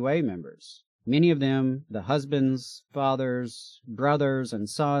UMWA members, many of them the husbands, fathers, brothers, and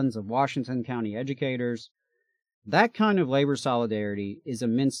sons of Washington County educators, that kind of labor solidarity is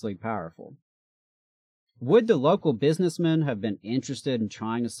immensely powerful. Would the local businessmen have been interested in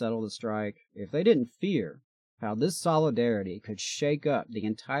trying to settle the strike if they didn't fear how this solidarity could shake up the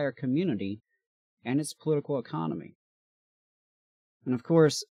entire community and its political economy? And of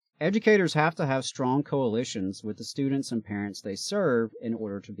course, educators have to have strong coalitions with the students and parents they serve in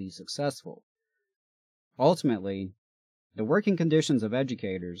order to be successful. Ultimately, the working conditions of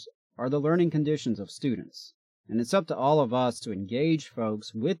educators are the learning conditions of students, and it's up to all of us to engage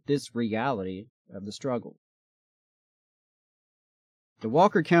folks with this reality of the struggle. The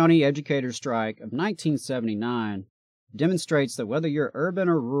Walker County Educators Strike of 1979 demonstrates that whether you're urban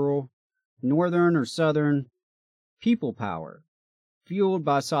or rural, northern or southern, people power, fueled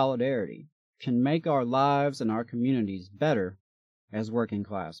by solidarity, can make our lives and our communities better as working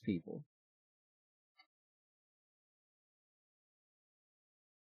class people.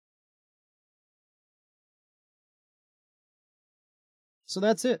 So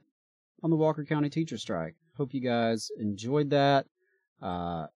that's it on the Walker County Teacher Strike. Hope you guys enjoyed that.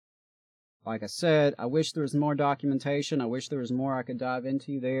 Like I said, I wish there was more documentation. I wish there was more I could dive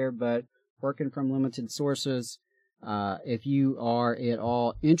into there, but working from limited sources, if you are at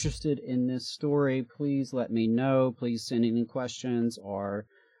all interested in this story, please let me know. Please send any questions or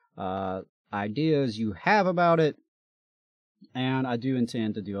ideas you have about it. And I do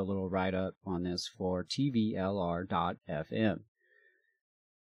intend to do a little write-up on this for TVLR.fm.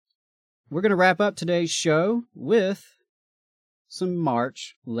 We're going to wrap up today's show with some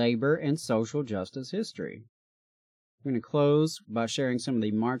March labor and social justice history. We're going to close by sharing some of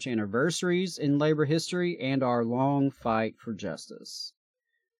the March anniversaries in labor history and our long fight for justice.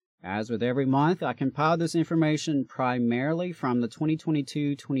 As with every month, I compiled this information primarily from the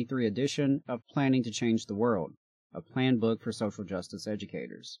 2022-23 edition of Planning to Change the World, a plan book for social justice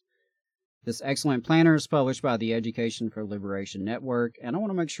educators. This excellent planner is published by the Education for Liberation Network, and I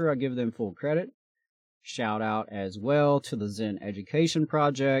want to make sure I give them full credit. Shout out as well to the Zen Education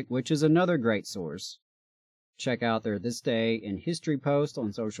Project, which is another great source. Check out their This Day in History post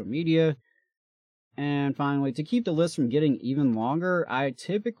on social media. And finally, to keep the list from getting even longer, I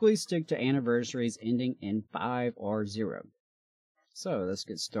typically stick to anniversaries ending in 5 or 0. So let's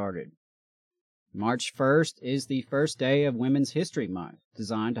get started. March 1st is the first day of Women's History Month,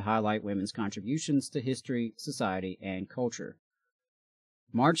 designed to highlight women's contributions to history, society, and culture.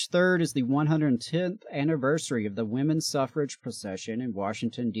 March 3rd is the 110th anniversary of the Women's Suffrage Procession in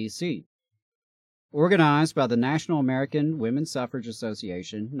Washington, D.C. Organized by the National American Women's Suffrage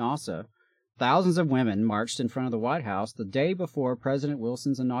Association, NAWSA, thousands of women marched in front of the White House the day before President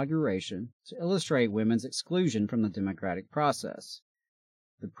Wilson's inauguration to illustrate women's exclusion from the democratic process.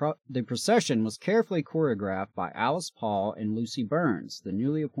 The procession was carefully choreographed by Alice Paul and Lucy Burns, the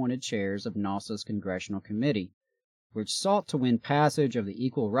newly appointed chairs of NAWSA's Congressional Committee, which sought to win passage of the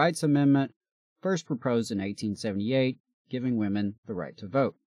Equal Rights Amendment, first proposed in 1878, giving women the right to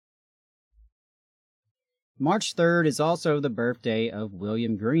vote. March 3rd is also the birthday of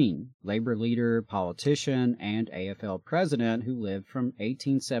William Greene, labor leader, politician, and AFL president who lived from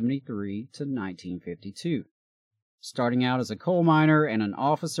 1873 to 1952. Starting out as a coal miner and an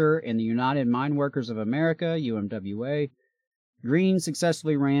officer in the United Mine Workers of America, UMWA, Greene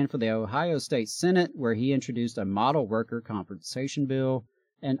successfully ran for the Ohio State Senate, where he introduced a model worker compensation bill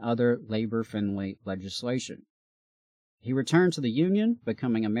and other labor-friendly legislation. He returned to the Union,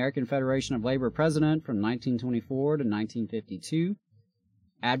 becoming American Federation of Labor president from 1924 to 1952,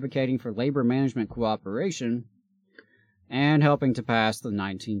 advocating for labor management cooperation, and helping to pass the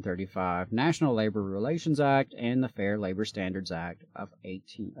 1935 National Labor Relations Act and the Fair Labor Standards Act of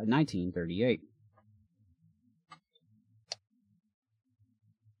 1938.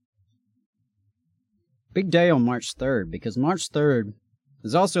 Big day on March 3rd, because March 3rd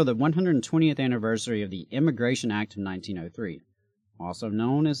is also the 120th anniversary of the Immigration Act of 1903, also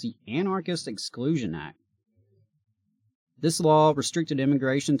known as the Anarchist Exclusion Act. This law restricted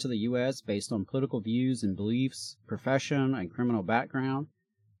immigration to the U.S. based on political views and beliefs, profession, and criminal background,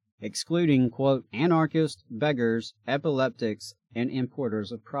 excluding, quote, anarchists, beggars, epileptics, and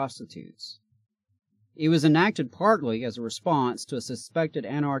importers of prostitutes. It was enacted partly as a response to a suspected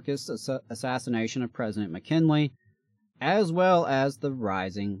anarchist assassination of President McKinley, as well as the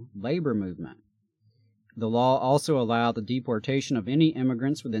rising labor movement. The law also allowed the deportation of any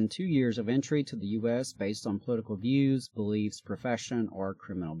immigrants within 2 years of entry to the U.S. based on political views, beliefs, profession, or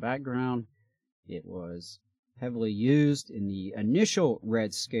criminal background. It was heavily used in the initial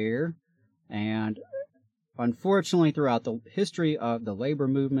Red Scare, and unfortunately, throughout the history of the labor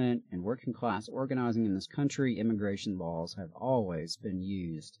movement and working class organizing in this country, immigration laws have always been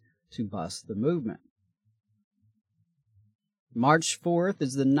used to bust the movement. March 4th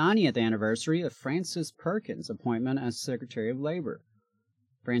is the 90th anniversary of Frances Perkins' appointment as Secretary of Labor.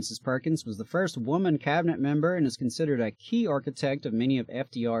 Frances Perkins was the first woman cabinet member and is considered a key architect of many of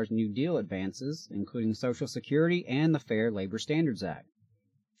FDR's New Deal advances, including Social Security and the Fair Labor Standards Act.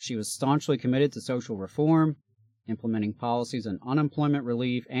 She was staunchly committed to social reform, implementing policies on unemployment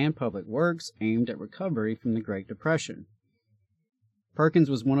relief and public works aimed at recovery from the Great Depression. Perkins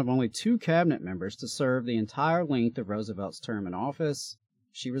was one of only 2 cabinet members to serve the entire length of Roosevelt's term in office.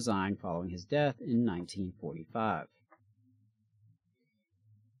 She resigned following his death in 1945.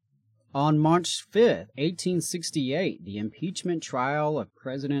 On March 5, 1868, the impeachment trial of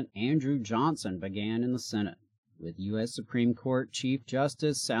President Andrew Johnson began in the Senate, with U.S. Supreme Court Chief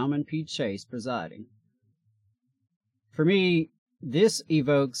Justice Salmon P. Chase presiding. For me, this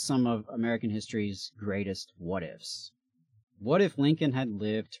evokes some of American history's greatest what-ifs. What if Lincoln had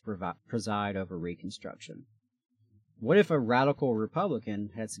lived to preside over Reconstruction? What if a radical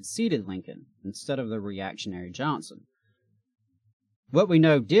Republican had succeeded Lincoln instead of the reactionary Johnson? What we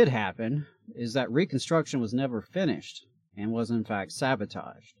know did happen is that Reconstruction was never finished and was in fact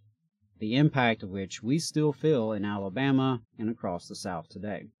sabotaged, the impact of which we still feel in Alabama and across the South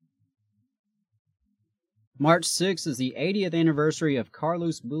today. March 6 is the 80th anniversary of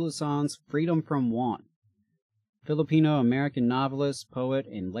Carlos Bulosan's Freedom from Want. Filipino-American novelist, poet,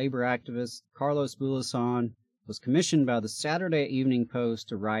 and labor activist Carlos Bulosan was commissioned by the Saturday Evening Post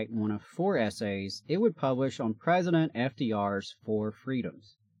to write one of 4 essays it would publish on President FDR's 4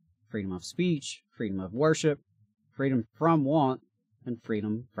 freedoms: freedom of speech, freedom of worship, freedom from want, and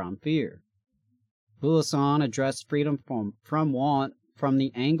freedom from fear. Bulosan addressed freedom from want from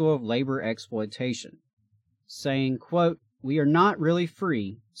the angle of labor exploitation, saying, quote, "We are not really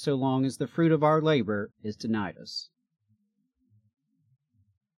free so long as the fruit of our labor is denied us."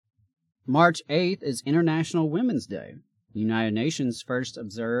 March 8th is International Women's Day. The United Nations first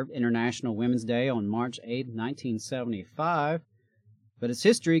observed International Women's Day on March 8, 1975, but its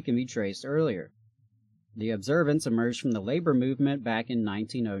history can be traced earlier. The observance emerged from the labor movement back in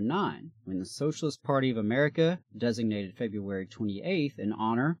 1909, when the Socialist Party of America designated February 28th in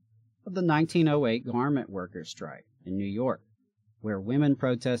honor of the 1908 garment workers' strike in New York, where women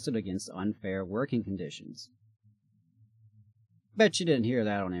protested against unfair working conditions. Bet you didn't hear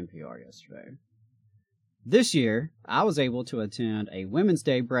that on NPR yesterday. This year, I was able to attend a Women's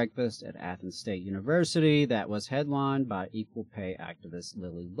Day breakfast at Athens State University that was headlined by equal pay activist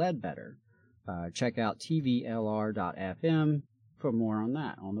Lilly Ledbetter. Check out tvlr.fm for more on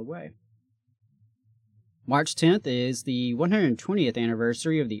that on the way. March 10th is the 120th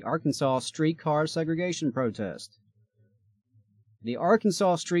anniversary of the Arkansas streetcar segregation protest. The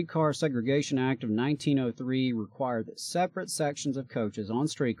Arkansas Streetcar Segregation Act of 1903 required that separate sections of coaches on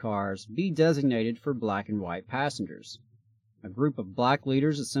streetcars be designated for black and white passengers. A group of black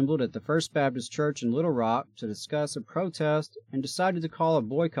leaders assembled at the First Baptist Church in Little Rock to discuss a protest and decided to call a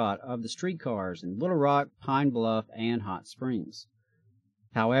boycott of the streetcars in Little Rock, Pine Bluff, and Hot Springs.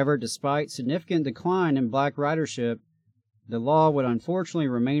 However, despite significant decline in black ridership, the law would unfortunately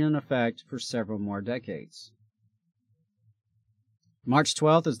remain in effect for several more decades. March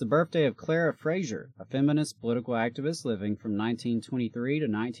 12th is the birthday of Clara Frazier, a feminist political activist living from 1923 to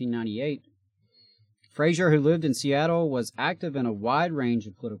 1998. Frazier, who lived in Seattle, was active in a wide range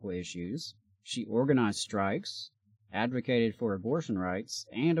of political issues. She organized strikes, advocated for abortion rights,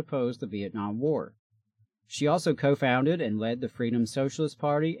 and opposed the Vietnam War. She also co-founded and led the Freedom Socialist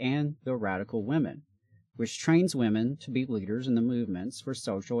Party and the Radical Women, which trains women to be leaders in the movements for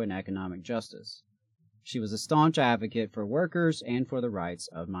social and economic justice. She was a staunch advocate for workers and for the rights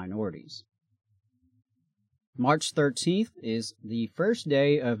of minorities. March 13th is the first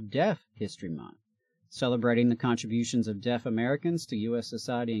day of Deaf History Month, celebrating the contributions of deaf Americans to U.S.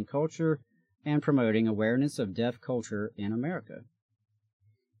 society and culture and promoting awareness of deaf culture in America.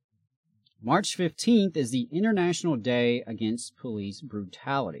 March 15th is the International Day Against Police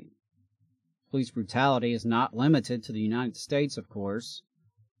Brutality. Police brutality is not limited to the United States, of course.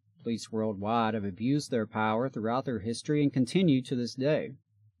 Police worldwide have abused their power throughout their history and continue to this day.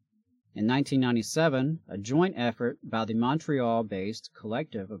 In 1997, a joint effort by the Montreal-based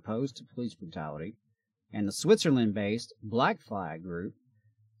Collective Opposed to Police Brutality and the Switzerland-based Black Flag Group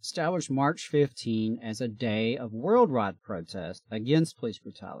established March 15 as a day of worldwide protest against police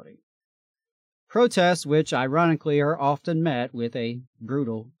brutality. Protests which, ironically, are often met with a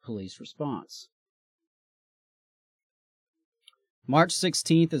brutal police response. March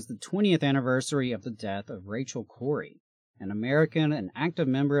 16th is the 20th anniversary of the death of Rachel Corrie, an American and active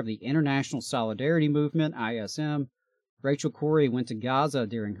member of the International Solidarity Movement, ISM. Rachel Corrie went to Gaza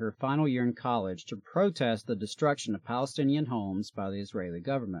during her final year in college to protest the destruction of Palestinian homes by the Israeli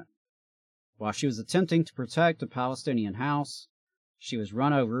government. While she was attempting to protect a Palestinian house, she was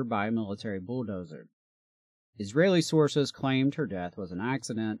run over by a military bulldozer. Israeli sources claimed her death was an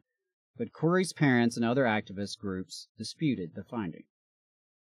accident, but Corrie's parents and other activist groups disputed the finding.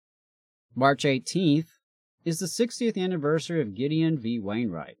 March 18th is the 60th anniversary of Gideon V.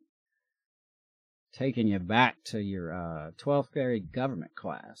 Wainwright. Taking you back to your 12th grade government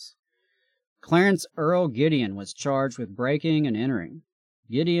class. Clarence Earl Gideon was charged with breaking and entering.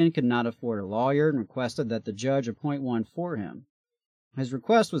 Gideon could not afford a lawyer and requested that the judge appoint one for him. His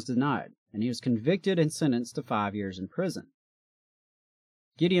request was denied, and he was convicted and sentenced to 5 years in prison.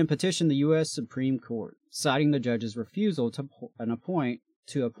 Gideon petitioned the U.S. Supreme Court, citing the judge's refusal to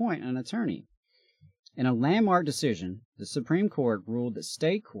appoint an attorney. In a landmark decision, the Supreme Court ruled that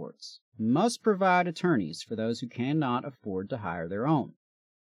state courts must provide attorneys for those who cannot afford to hire their own.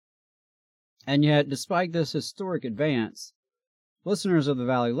 And yet, despite this historic advance, listeners of the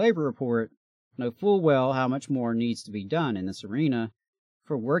Valley Labor Report know full well how much more needs to be done in this arena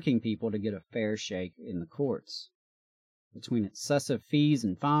for working people to get a fair shake in the courts. Between excessive fees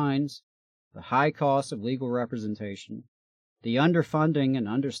and fines, the high cost of legal representation, the underfunding and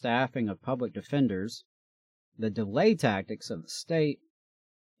understaffing of public defenders, the delay tactics of the state,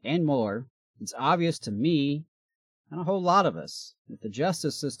 and more, it's obvious to me and a whole lot of us that the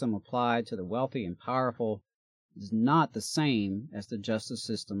justice system applied to the wealthy and powerful is not the same as the justice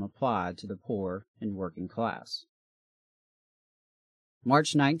system applied to the poor and working class.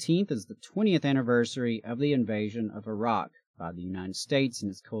 March 19th is the 20th anniversary of the invasion of Iraq by the United States and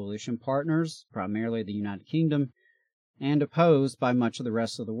its coalition partners, primarily the United Kingdom, and opposed by much of the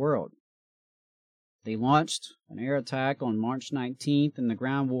rest of the world. They launched an air attack on March 19th, and the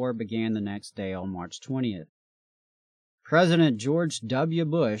ground war began the next day on March 20th. President George W.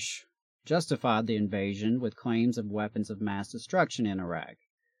 Bush justified the invasion with claims of weapons of mass destruction in Iraq,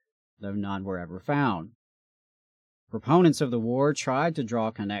 though none were ever found. Proponents of the war tried to draw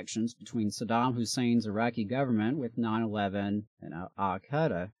connections between Saddam Hussein's Iraqi government with 9/11 and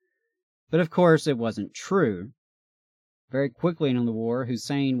al-Qaeda, but of course it wasn't true. Very quickly into the war,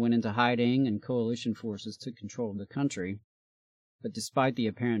 Hussein went into hiding and coalition forces took control of the country. But despite the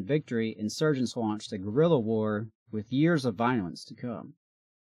apparent victory, insurgents launched a guerrilla war with years of violence to come.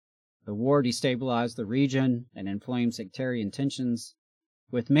 The war destabilized the region and inflamed sectarian tensions,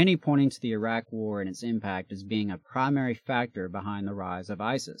 with many pointing to the Iraq War and its impact as being a primary factor behind the rise of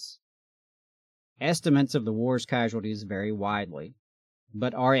ISIS. Estimates of the war's casualties vary widely,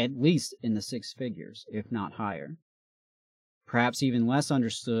 but are at least in the six figures, if not higher. Perhaps even less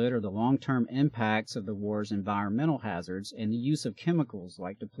understood are the long-term impacts of the war's environmental hazards and the use of chemicals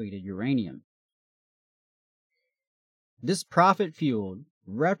like depleted uranium. This profit-fueled,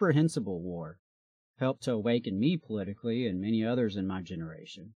 reprehensible war helped to awaken me politically and many others in my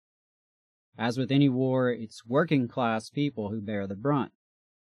generation. As with any war, it's working-class people who bear the brunt.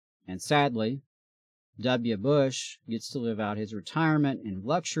 And sadly, W. Bush gets to live out his retirement in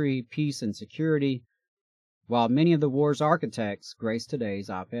luxury, peace, and security, while many of the war's architects grace today's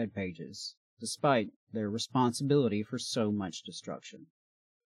op-ed pages, despite their responsibility for so much destruction.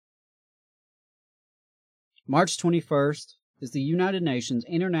 March 21st is the United Nations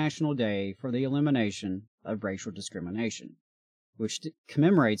International Day for the Elimination of Racial Discrimination, which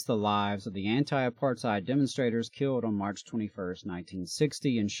commemorates the lives of the anti-apartheid demonstrators killed on March 21,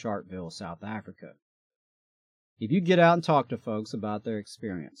 1960 in Sharpeville, South Africa. If you get out and talk to folks about their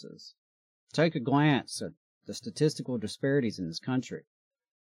experiences, take a glance at the statistical disparities in this country,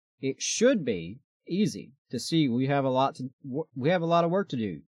 it should be easy to see we have a lot of work to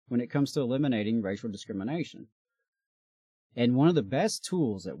do when it comes to eliminating racial discrimination. And one of the best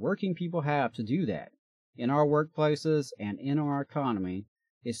tools that working people have to do that in our workplaces and in our economy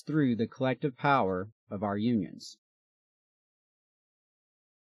is through the collective power of our unions.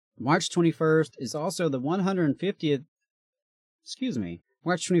 March 21st is also the March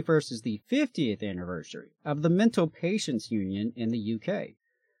 21st is the 50th anniversary of the Mental Patients Union in the UK.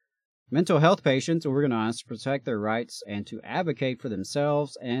 Mental health patients organized to protect their rights and to advocate for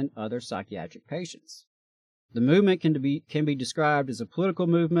themselves and other psychiatric patients. The movement can be described as a political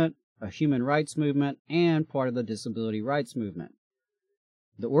movement, a human rights movement, and part of the disability rights movement.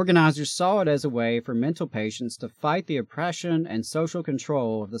 The organizers saw it as a way for mental patients to fight the oppression and social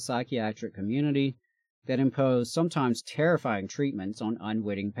control of the psychiatric community that imposed sometimes terrifying treatments on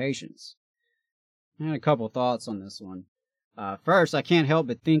unwitting patients. I had a couple thoughts on this one. First, I can't help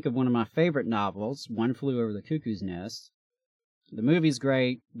but think of one of my favorite novels, One Flew Over the Cuckoo's Nest. The movie's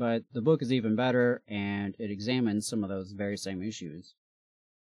great, but the book is even better, and it examines some of those very same issues.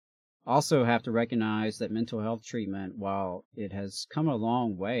 Also have to recognize that mental health treatment, while it has come a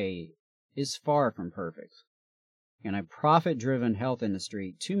long way, is far from perfect. In a profit-driven health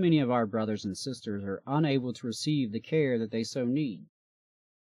industry, too many of our brothers and sisters are unable to receive the care that they so need.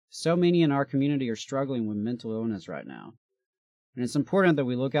 So many in our community are struggling with mental illness right now. And it's important that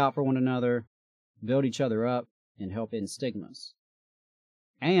we look out for one another, build each other up, and help end stigmas.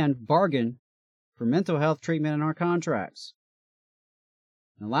 And bargain for mental health treatment in our contracts.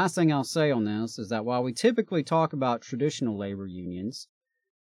 And the last thing I'll say on this is that while we typically talk about traditional labor unions,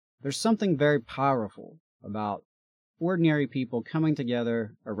 there's something very powerful about ordinary people coming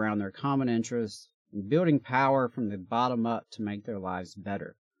together around their common interests and building power from the bottom up to make their lives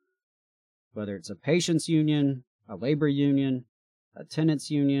better. Whether it's a patients' union, a labor union, a tenants'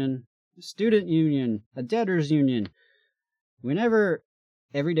 union, a student union, a debtors' union, whenever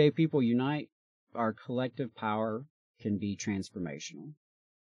everyday people unite, our collective power can be transformational.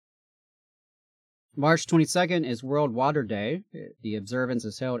 March 22nd is World Water Day. The observance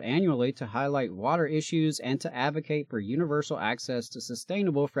is held annually to highlight water issues and to advocate for universal access to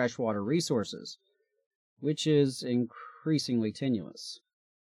sustainable freshwater resources, which is increasingly tenuous.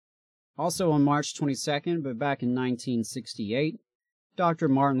 Also on March 22nd, but back in 1968, Dr.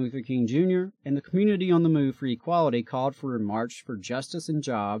 Martin Luther King Jr. and the Community on the Move for Equality called for a march for justice and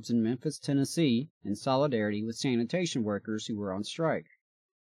jobs in Memphis, Tennessee, in solidarity with sanitation workers who were on strike.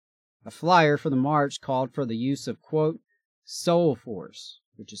 A flyer for the march called for the use of, quote, soul force,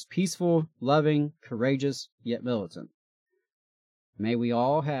 which is peaceful, loving, courageous, yet militant. May we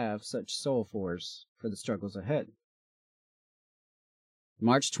all have such soul force for the struggles ahead.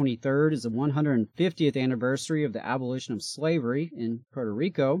 March 23rd is the 150th anniversary of the abolition of slavery in Puerto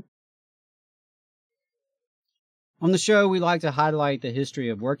Rico. On the show, we like to highlight the history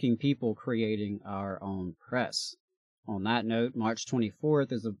of working people creating our own press. On that note, March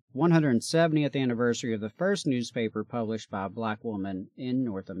 24th is the 170th anniversary of the first newspaper published by a black woman in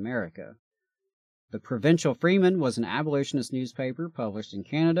North America. The Provincial Freeman was an abolitionist newspaper published in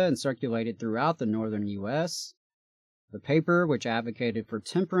Canada and circulated throughout the northern U.S. The paper, which advocated for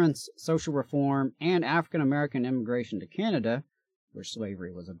temperance, social reform, and African American immigration to Canada, where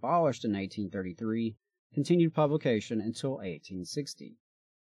slavery was abolished in 1833, continued publication until 1860.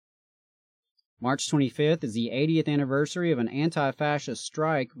 March 25th is the 80th anniversary of an anti-fascist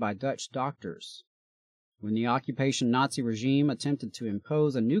strike by Dutch doctors. When the occupation Nazi regime attempted to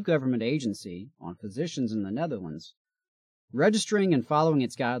impose a new government agency on physicians in the Netherlands, registering and following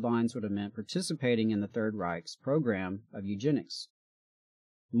its guidelines would have meant participating in the Third Reich's program of eugenics.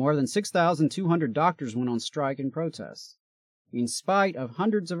 More than 6,200 doctors went on strike in protest. In spite of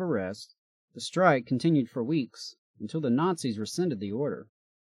hundreds of arrests, the strike continued for weeks until the Nazis rescinded the order.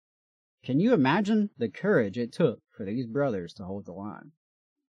 Can you imagine the courage it took for these brothers to hold the line?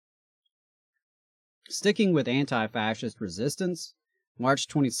 Sticking with anti-fascist resistance, March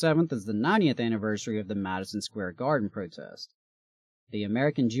 27th is the 90th anniversary of the Madison Square Garden protest. The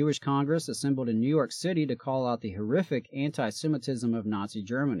American Jewish Congress assembled in New York City to call out the horrific anti-Semitism of Nazi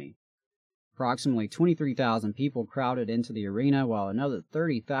Germany. Approximately 23,000 people crowded into the arena while another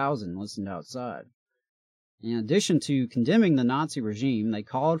 30,000 listened outside. In addition to condemning the Nazi regime, they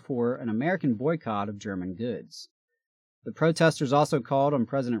called for an American boycott of German goods. The protesters also called on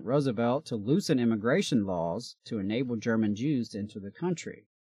President Roosevelt to loosen immigration laws to enable German Jews to enter the country.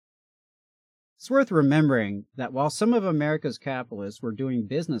 It's worth remembering that while some of America's capitalists were doing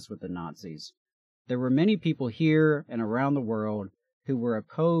business with the Nazis, there were many people here and around the world who were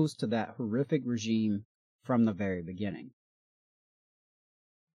opposed to that horrific regime from the very beginning.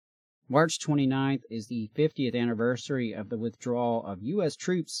 March 29th is the 50th anniversary of the withdrawal of U.S.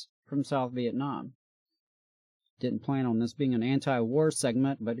 troops from South Vietnam. Didn't plan on this being an anti-war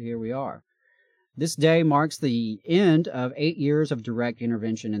segment, but here we are. This day marks the end of 8 years of direct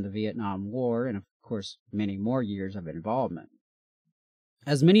intervention in the Vietnam War, and of course, many more years of involvement.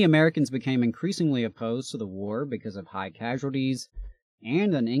 As many Americans became increasingly opposed to the war because of high casualties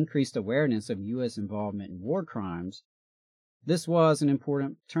and an increased awareness of U.S. involvement in war crimes, this was an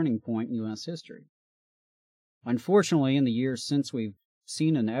important turning point in U.S. history. Unfortunately, in the years since, we've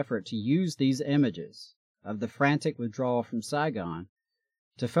seen an effort to use these images of the frantic withdrawal from Saigon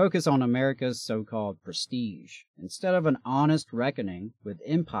to focus on America's so-called prestige, instead of an honest reckoning with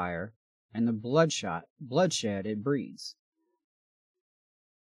empire and the bloodshed it breeds.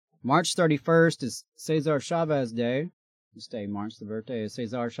 March 31st is Cesar Chavez Day. This day marks the birthday of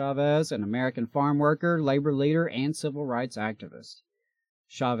Cesar Chavez, an American farm worker, labor leader, and civil rights activist.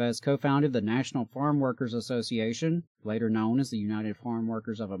 Chavez co-founded the National Farm Workers Association, later known as the United Farm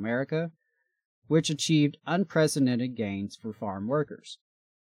Workers of America, which achieved unprecedented gains for farm workers.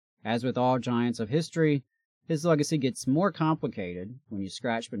 As with all giants of history, his legacy gets more complicated when you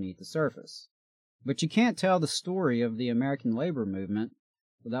scratch beneath the surface. But you can't tell the story of the American labor movement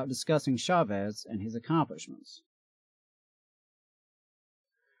without discussing Chavez and his accomplishments.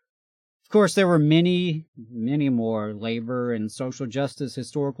 Of course, there were many, many more labor and social justice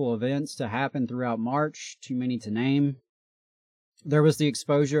historical events to happen throughout March, too many to name. There was the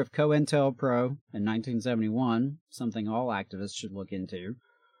exposure of COINTELPRO in 1971, something all activists should look into.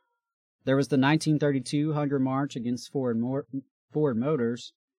 There was the 1932 Hunger March against Ford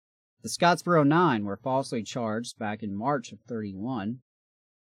Motors. The Scottsboro 9 were falsely charged back in March of 31.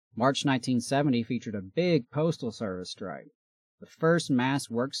 March 1970 featured a big Postal Service strike, the first mass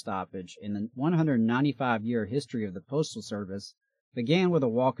work stoppage in the 195-year history of the Postal Service. Began with a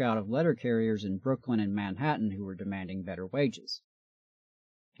walkout of letter carriers in Brooklyn and Manhattan who were demanding better wages.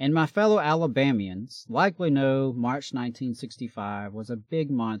 And my fellow Alabamians likely know March 1965 was a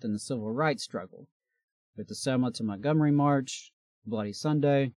big month in the civil rights struggle, with the Selma to Montgomery March, Bloody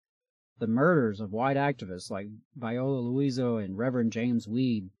Sunday, the murders of white activists like Viola Liuzzo and Reverend James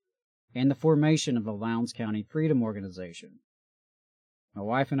Weed, and the formation of the Lowndes County Freedom Organization. My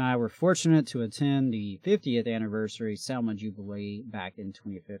wife and I were fortunate to attend the 50th anniversary Selma Jubilee back in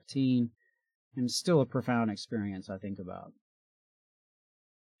 2015, and it's still a profound experience I think about.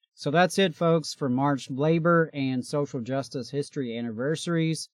 So that's it, folks, for March labor and social justice history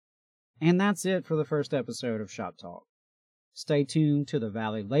anniversaries, and that's it for the first episode of Shop Talk. Stay tuned to the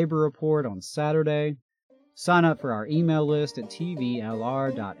Valley Labor Report on Saturday. Sign up for our email list at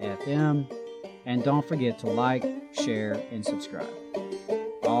tvlr.fm, and don't forget to like, share, and subscribe.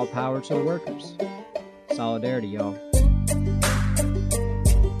 All power to the workers. Solidarity, y'all.